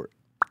nasty wart.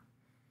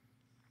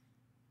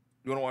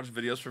 You want to watch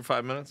videos for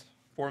 5 minutes?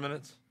 4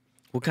 minutes?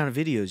 What kind of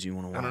videos you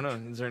want to watch? I don't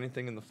know. Is there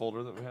anything in the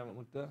folder that we haven't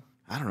looked at?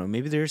 I don't know.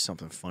 Maybe there is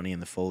something funny in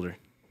the folder.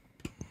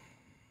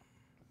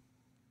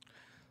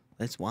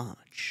 Let's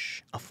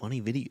watch a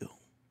funny video.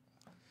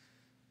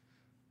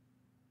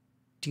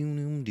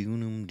 Doonum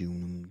doonum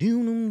doonum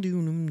doonum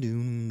doonum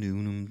doonum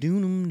doonum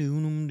doonum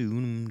doonum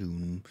doonum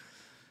doonum.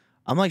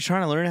 I'm like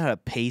trying to learn how to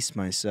pace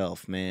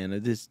myself,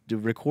 man.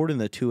 Recording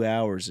the 2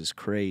 hours is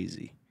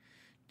crazy.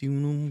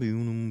 Doonum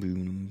boonum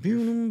boonum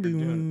boonum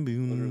boonum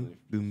boonum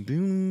boom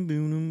boonum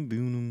boonum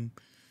boonum.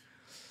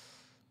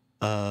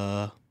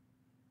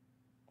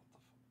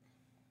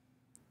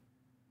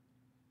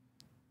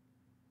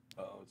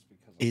 Oh,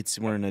 it's because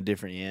We're in a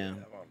different I'm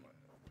on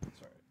my.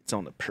 Sorry. It's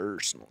on the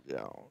personal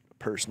John.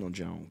 Personal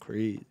John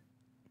Creed.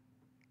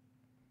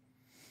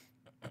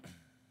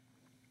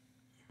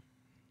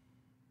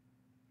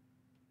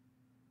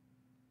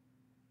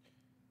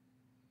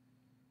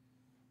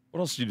 What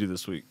else did you do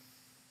this week?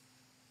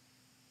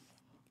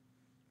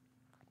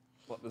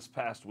 What, this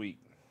past week?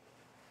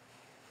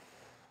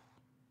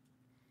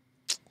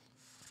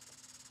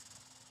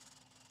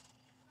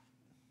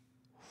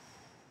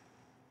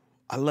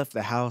 I left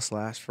the house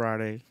last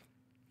Friday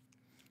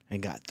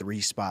and got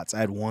 3 spots. I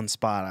had 1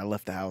 spot. I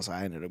left the house.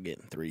 I ended up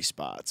getting 3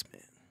 spots,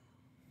 man.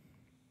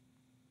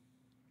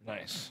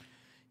 Nice.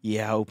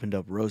 Yeah, I opened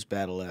up Roast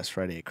Battle last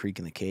Friday at Creek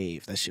in the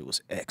Cave. That shit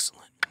was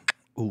excellent.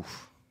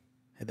 Oof.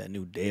 Had that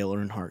new Dale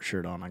Earnhardt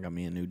shirt on. I got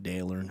me a new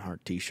Dale Earnhardt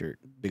t-shirt.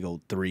 Big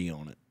old 3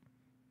 on it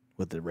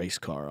with the race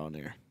car on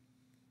there.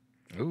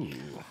 Ooh.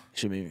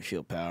 Should make me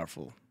feel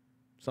powerful.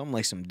 Something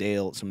like some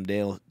Dale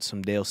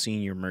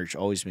Senior merch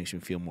always makes me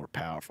feel more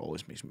powerful.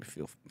 Always makes me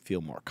feel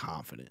more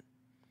confident.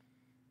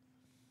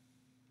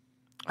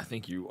 I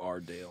think you are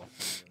Dale on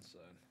the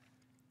inside.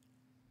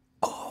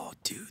 Oh,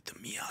 dude, the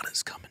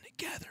Miata's coming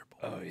together,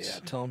 boys. Oh, yeah.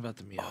 Tell them about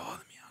the Miata. Oh,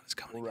 the Miata's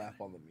coming We'll together.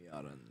 wrap on the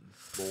Miata and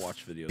we'll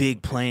watch videos.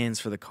 Big plans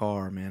for the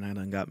car, man. I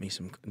done got me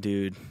some,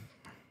 dude.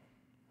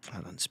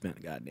 I done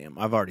spent, goddamn.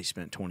 I've already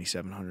spent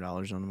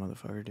 $2,700 on the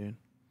motherfucker, dude.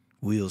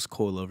 Wheels,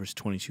 coilovers,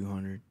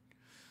 $2,200.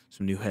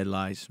 Some new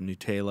headlights, some new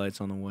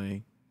taillights on the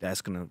way.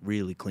 That's gonna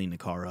really clean the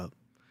car up.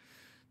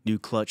 New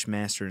clutch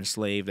master and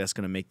slave. That's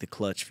gonna make the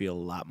clutch feel a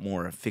lot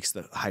more. Fix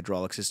the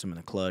hydraulic system in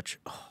the clutch.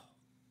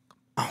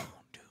 Oh,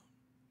 dude,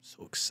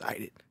 so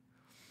excited.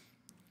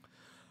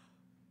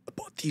 I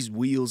bought these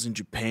wheels in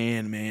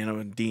Japan, man. I've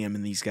been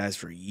DMing these guys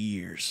for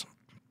years.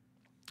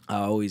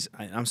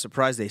 I'm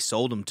surprised they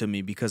sold them to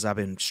me because I've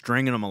been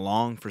stringing them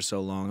along for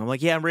so long. I'm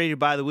like, yeah, I'm ready to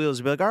buy the wheels.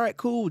 They'll be like, all right,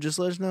 cool, just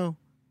let us know.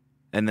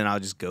 And then I'll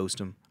just ghost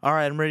them. All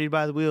right, I'm ready to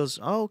buy the wheels.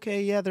 Oh,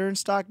 okay, yeah, they're in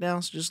stock now,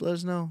 so just let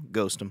us know.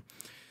 Ghost them.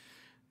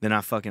 Then I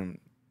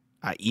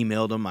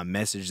emailed them. I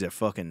messaged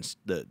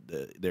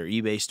their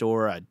eBay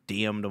store. I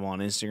DM'd them on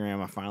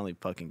Instagram. I finally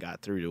fucking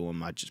got through to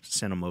them. I just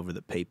sent them over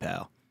the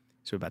PayPal.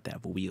 So we're about to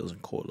have wheels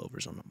and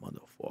coilovers on the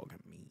motherfucking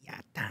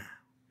Miata.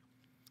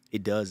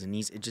 It does.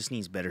 It just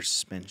needs better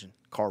suspension.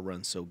 Car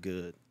runs so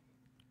good.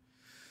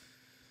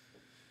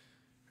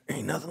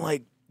 Ain't nothing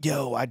like,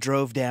 yo, I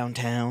drove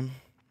downtown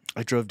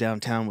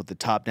with the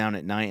top down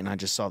at night, and I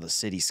just saw the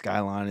city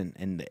skyline,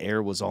 and the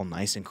air was all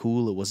nice and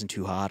cool. It wasn't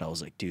too hot. I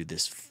was like, dude,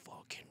 this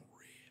fucking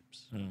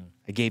rips.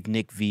 I gave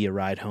Nick V a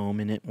ride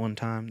home in it one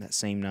time that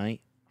same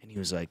night, and he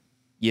was like,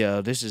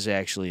 yo, this is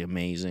actually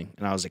amazing.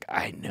 And I was like,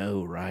 I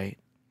know, right?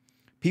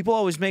 People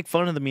always make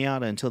fun of the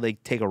Miata until they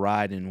take a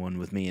ride in one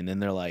with me, and then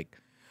they're like,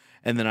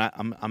 and then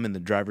I'm in the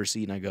driver's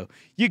seat and I go,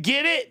 "You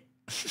get it?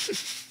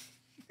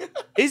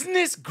 Isn't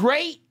this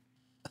great?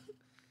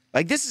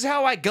 Like this is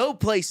how I go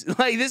places.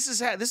 Like this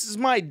is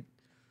my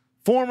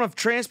form of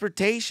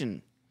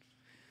transportation.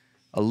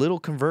 A little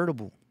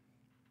convertible.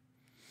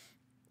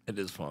 It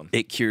is fun.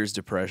 It cures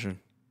depression.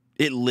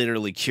 It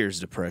literally cures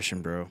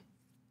depression, bro.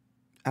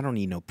 I don't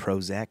need no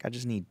Prozac. I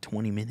just need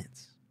 20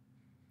 minutes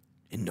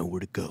and nowhere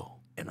to go.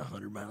 And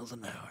 100 miles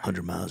an hour.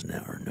 100 miles an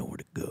hour and nowhere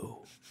to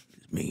go.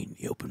 It's me in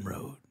the open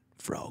road.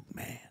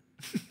 Frogman.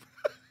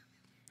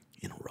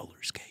 In a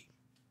roller skate.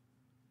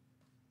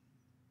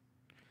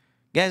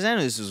 Guys, I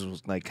know this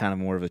was like kind of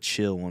more of a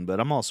chill one, but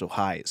I'm also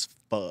high as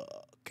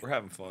fuck. We're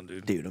having fun,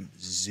 dude. Dude, I'm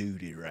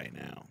zooted right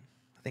now.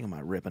 I think I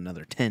might rip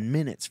another 10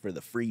 minutes for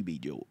the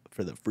freebie, Joe.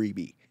 For the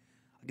freebie.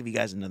 I'll give you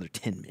guys another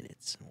 10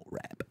 minutes and we'll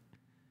wrap.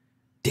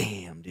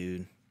 Damn,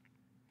 dude.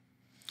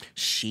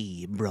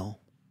 Shit, bro.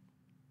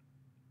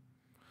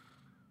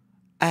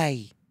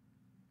 Hey,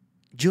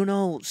 you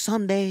know,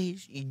 some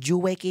days you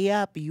wake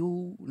up,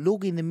 you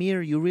look in the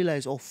mirror, you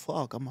realize, oh,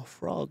 fuck, I'm a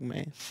frog,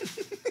 man.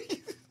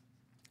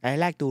 I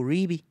like to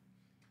read.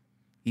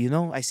 You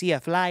know, I see a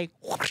fly.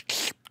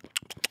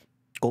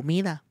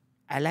 Comida.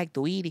 I like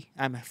to eat it.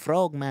 I'm a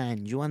frog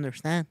man. You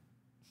understand?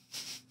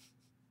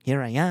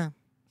 Here I am,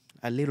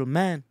 a little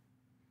man,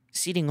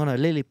 sitting on a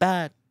lily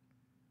pad.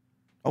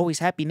 Always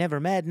happy, never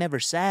mad, never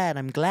sad.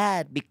 I'm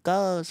glad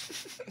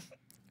because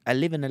I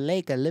live in a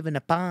lake, I live in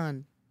a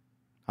pond.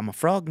 I'm a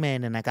frog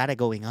man and I got it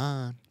going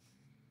on.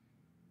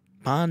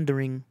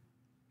 Pondering,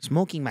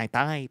 smoking my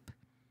pipe.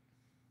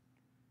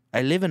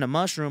 I live in a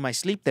mushroom, I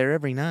sleep there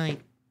every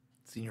night.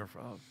 Senior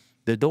Frog.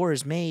 The door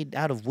is made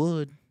out of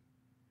wood.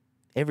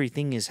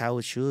 Everything is how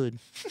it should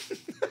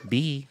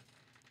be.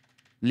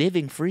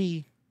 Living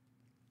free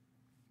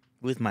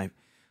with my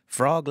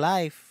frog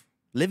life.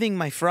 Living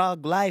my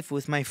frog life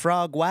with my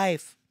frog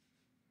wife.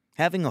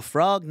 Having a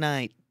frog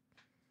night.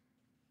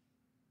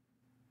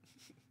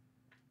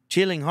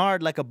 Chilling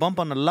hard like a bump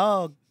on a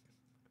log.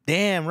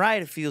 Damn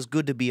right it feels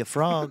good to be a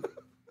frog.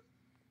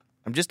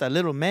 I'm just a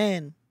little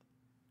man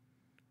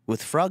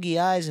with froggy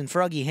eyes and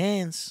froggy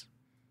hands.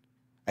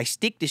 I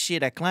stick to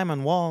shit, I climb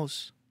on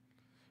walls.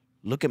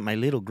 Look at my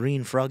little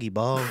green froggy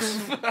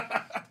balls.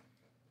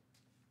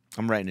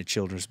 I'm writing a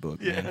children's book,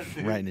 man.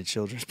 I'm writing a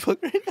children's book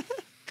right now.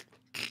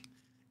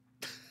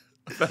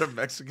 Is that a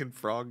Mexican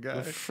frog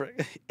guy?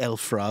 El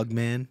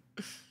Frogman.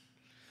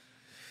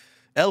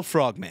 El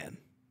Frogman.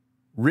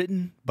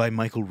 Written by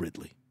Michael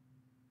Ridley.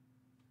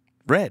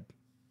 Read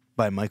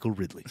by Michael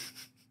Ridley.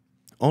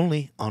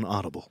 Only on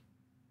Audible.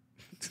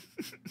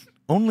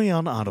 Only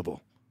on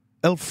Audible.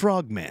 El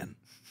Frogman.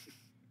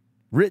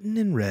 Written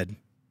and read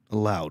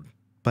aloud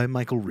by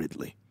Michael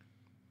Ridley.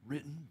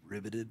 Written,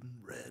 riveted, and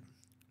read.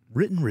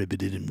 Written,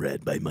 riveted, and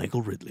read by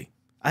Michael Ridley.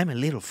 I'm a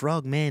little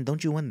frog man,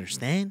 don't you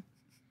understand?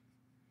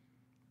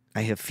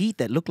 I have feet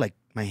that look like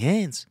my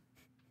hands.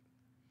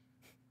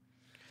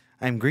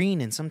 I'm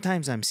green and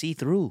sometimes I'm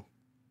see-through.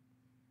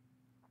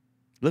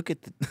 Look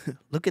at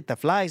the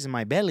flies in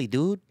my belly,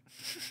 dude.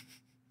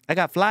 I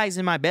got flies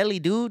in my belly,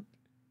 dude.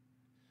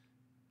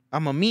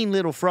 I'm a mean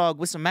little frog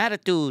with some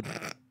attitude.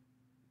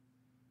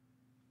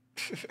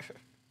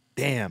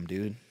 Damn,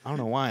 dude. I don't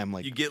know why I'm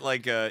like. You get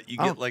like a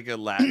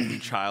Latin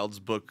child's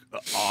book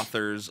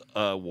author's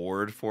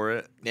award for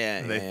it. Yeah,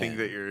 And they think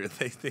that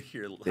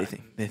you're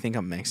Latin. They think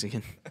I'm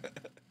Mexican.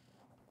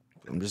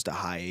 I'm just a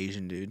high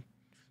Asian dude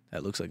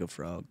that looks like a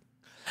frog.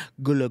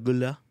 Gula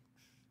gula.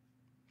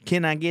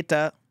 Can I get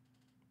a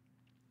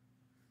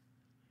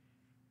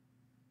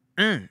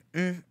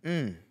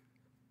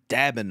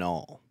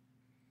Dabinol.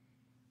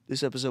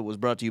 This episode was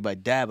brought to you by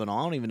Dabinol.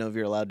 I don't even know if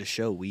you're allowed to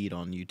show weed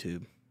on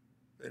YouTube.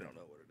 They don't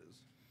know what it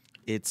is.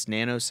 It's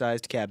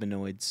nano-sized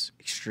cannabinoids,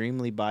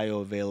 extremely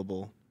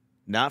bioavailable,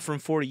 not from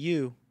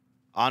 40U,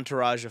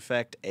 entourage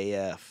effect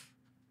AF.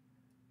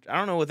 I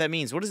don't know what that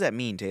means. What does that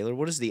mean, Taylor?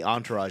 What is the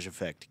entourage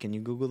effect? Can you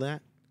Google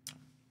that?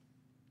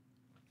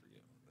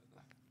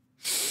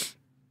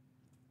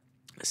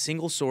 A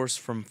single source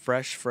from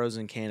fresh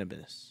frozen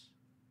cannabis.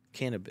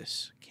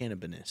 Cannabis.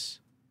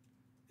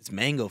 It's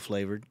mango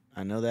flavored.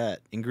 I know that.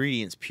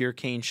 Ingredients: pure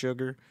cane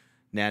sugar,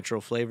 natural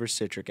flavors,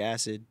 citric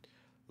acid,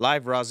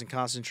 live rosin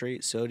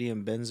concentrate,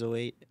 sodium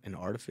benzoate, and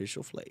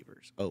artificial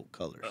flavors. Oh,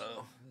 colors.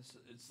 Oh,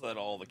 it's let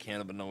all the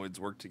cannabinoids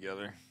work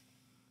together.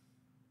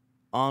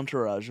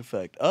 Entourage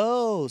effect.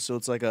 Oh, so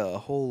it's like a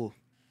whole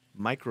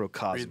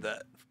microcosm. Read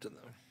that to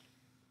them.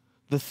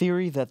 The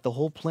theory that the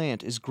whole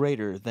plant is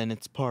greater than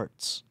its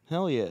parts.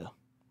 Hell yeah.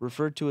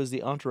 Referred to as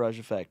the entourage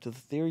effect. The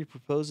theory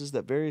proposes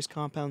that various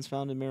compounds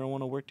found in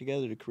marijuana work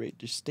together to create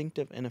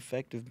distinctive and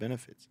effective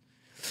benefits.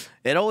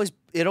 It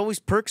always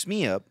perks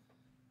me up.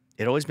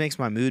 It always makes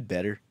my mood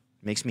better.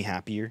 Makes me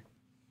happier.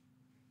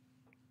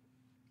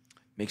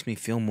 Makes me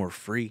feel more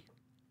free.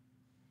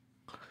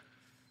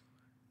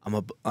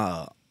 I'm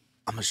a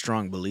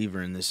strong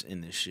believer in this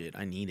shit.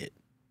 I need it.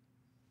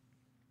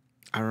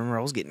 I remember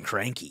I was getting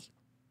cranky.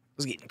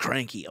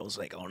 I was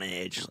like on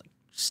edge, like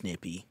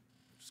snippy.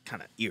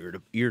 kind of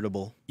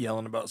irritable,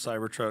 Yelling about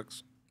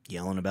Cybertrucks.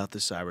 yelling about the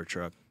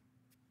Cybertruck.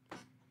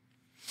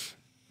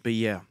 But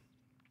yeah.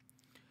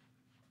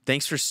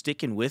 Thanks for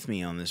sticking with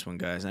me on this one,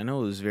 guys. I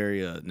know it was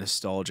very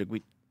nostalgic.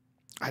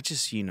 I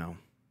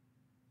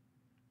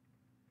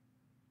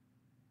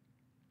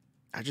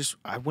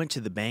went to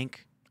the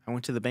bank. I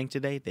went to the bank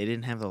today. They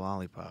didn't have the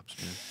lollipops,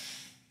 man.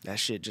 That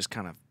shit just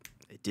kind of,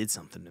 it did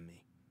something to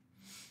me.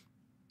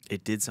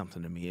 It did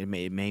something to me. It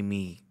made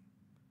me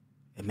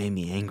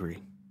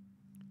angry.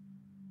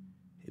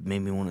 It made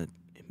me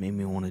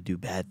want to do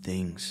bad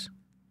things.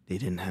 They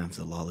didn't have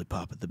the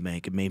lollipop at the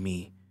bank. It made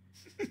me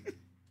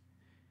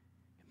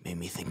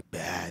think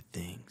bad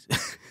things.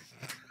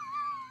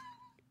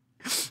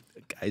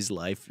 The guy's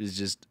life is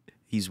just,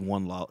 he's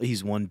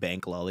one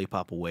bank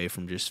lollipop away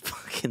from just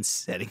fucking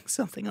setting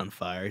something on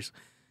fire. This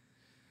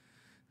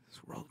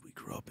world we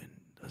grew up in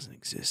doesn't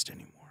exist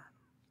anymore.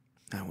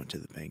 I went to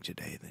the bank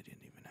today. They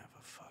didn't even have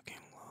a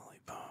fucking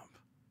lollipop.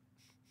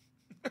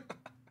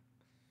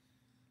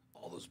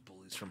 All those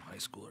bullies from high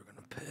school are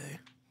gonna pay.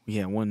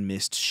 Yeah, one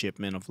missed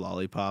shipment of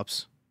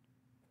lollipops.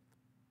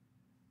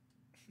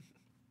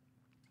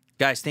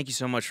 Guys, thank you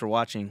so much for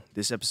watching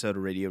this episode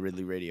of Radio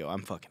Ridley Radio.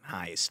 I'm fucking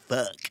high as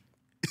fuck.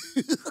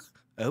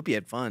 I hope you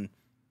had fun.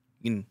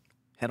 You can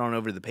head on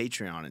over to the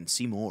Patreon and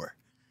see more.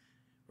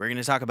 We're going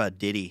to talk about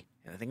Diddy,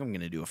 and I think I'm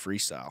going to do a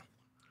freestyle.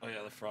 Oh,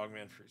 yeah, the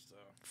Frogman freestyle.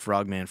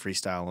 Frogman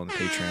freestyle on the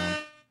Patreon.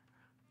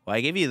 Well,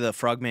 I gave you the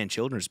Frogman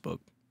children's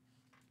book.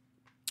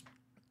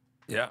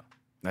 Yeah.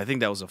 I think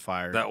that was a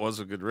fire. That was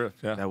a good riff,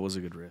 yeah. That was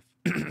a good riff.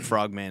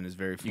 Frogman is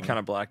very funny. You kind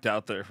of blacked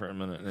out there for a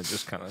minute, and it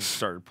just kind of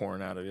started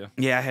pouring out of you.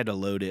 Yeah, I had to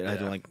load it. I had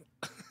to like...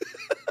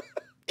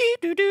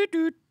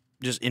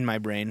 just in my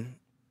brain.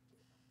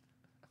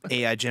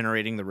 AI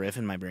generating the riff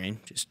in my brain.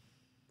 Just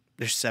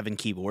there's 7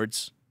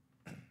 keyboards.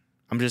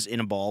 I'm just in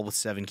a ball with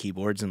 7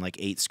 keyboards and like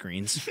 8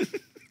 screens.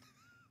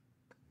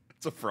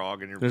 It's a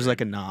frog in your There's brain.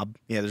 like a knob.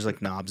 Yeah, there's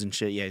like knobs and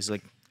shit. Yeah, he's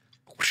like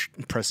whoosh,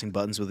 pressing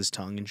buttons with his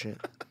tongue and shit.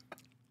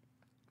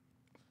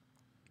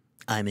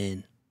 I'm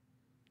in.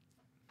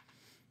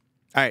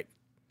 All right.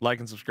 Like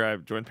and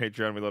subscribe. Join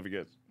Patreon. We love you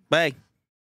guys. Bye.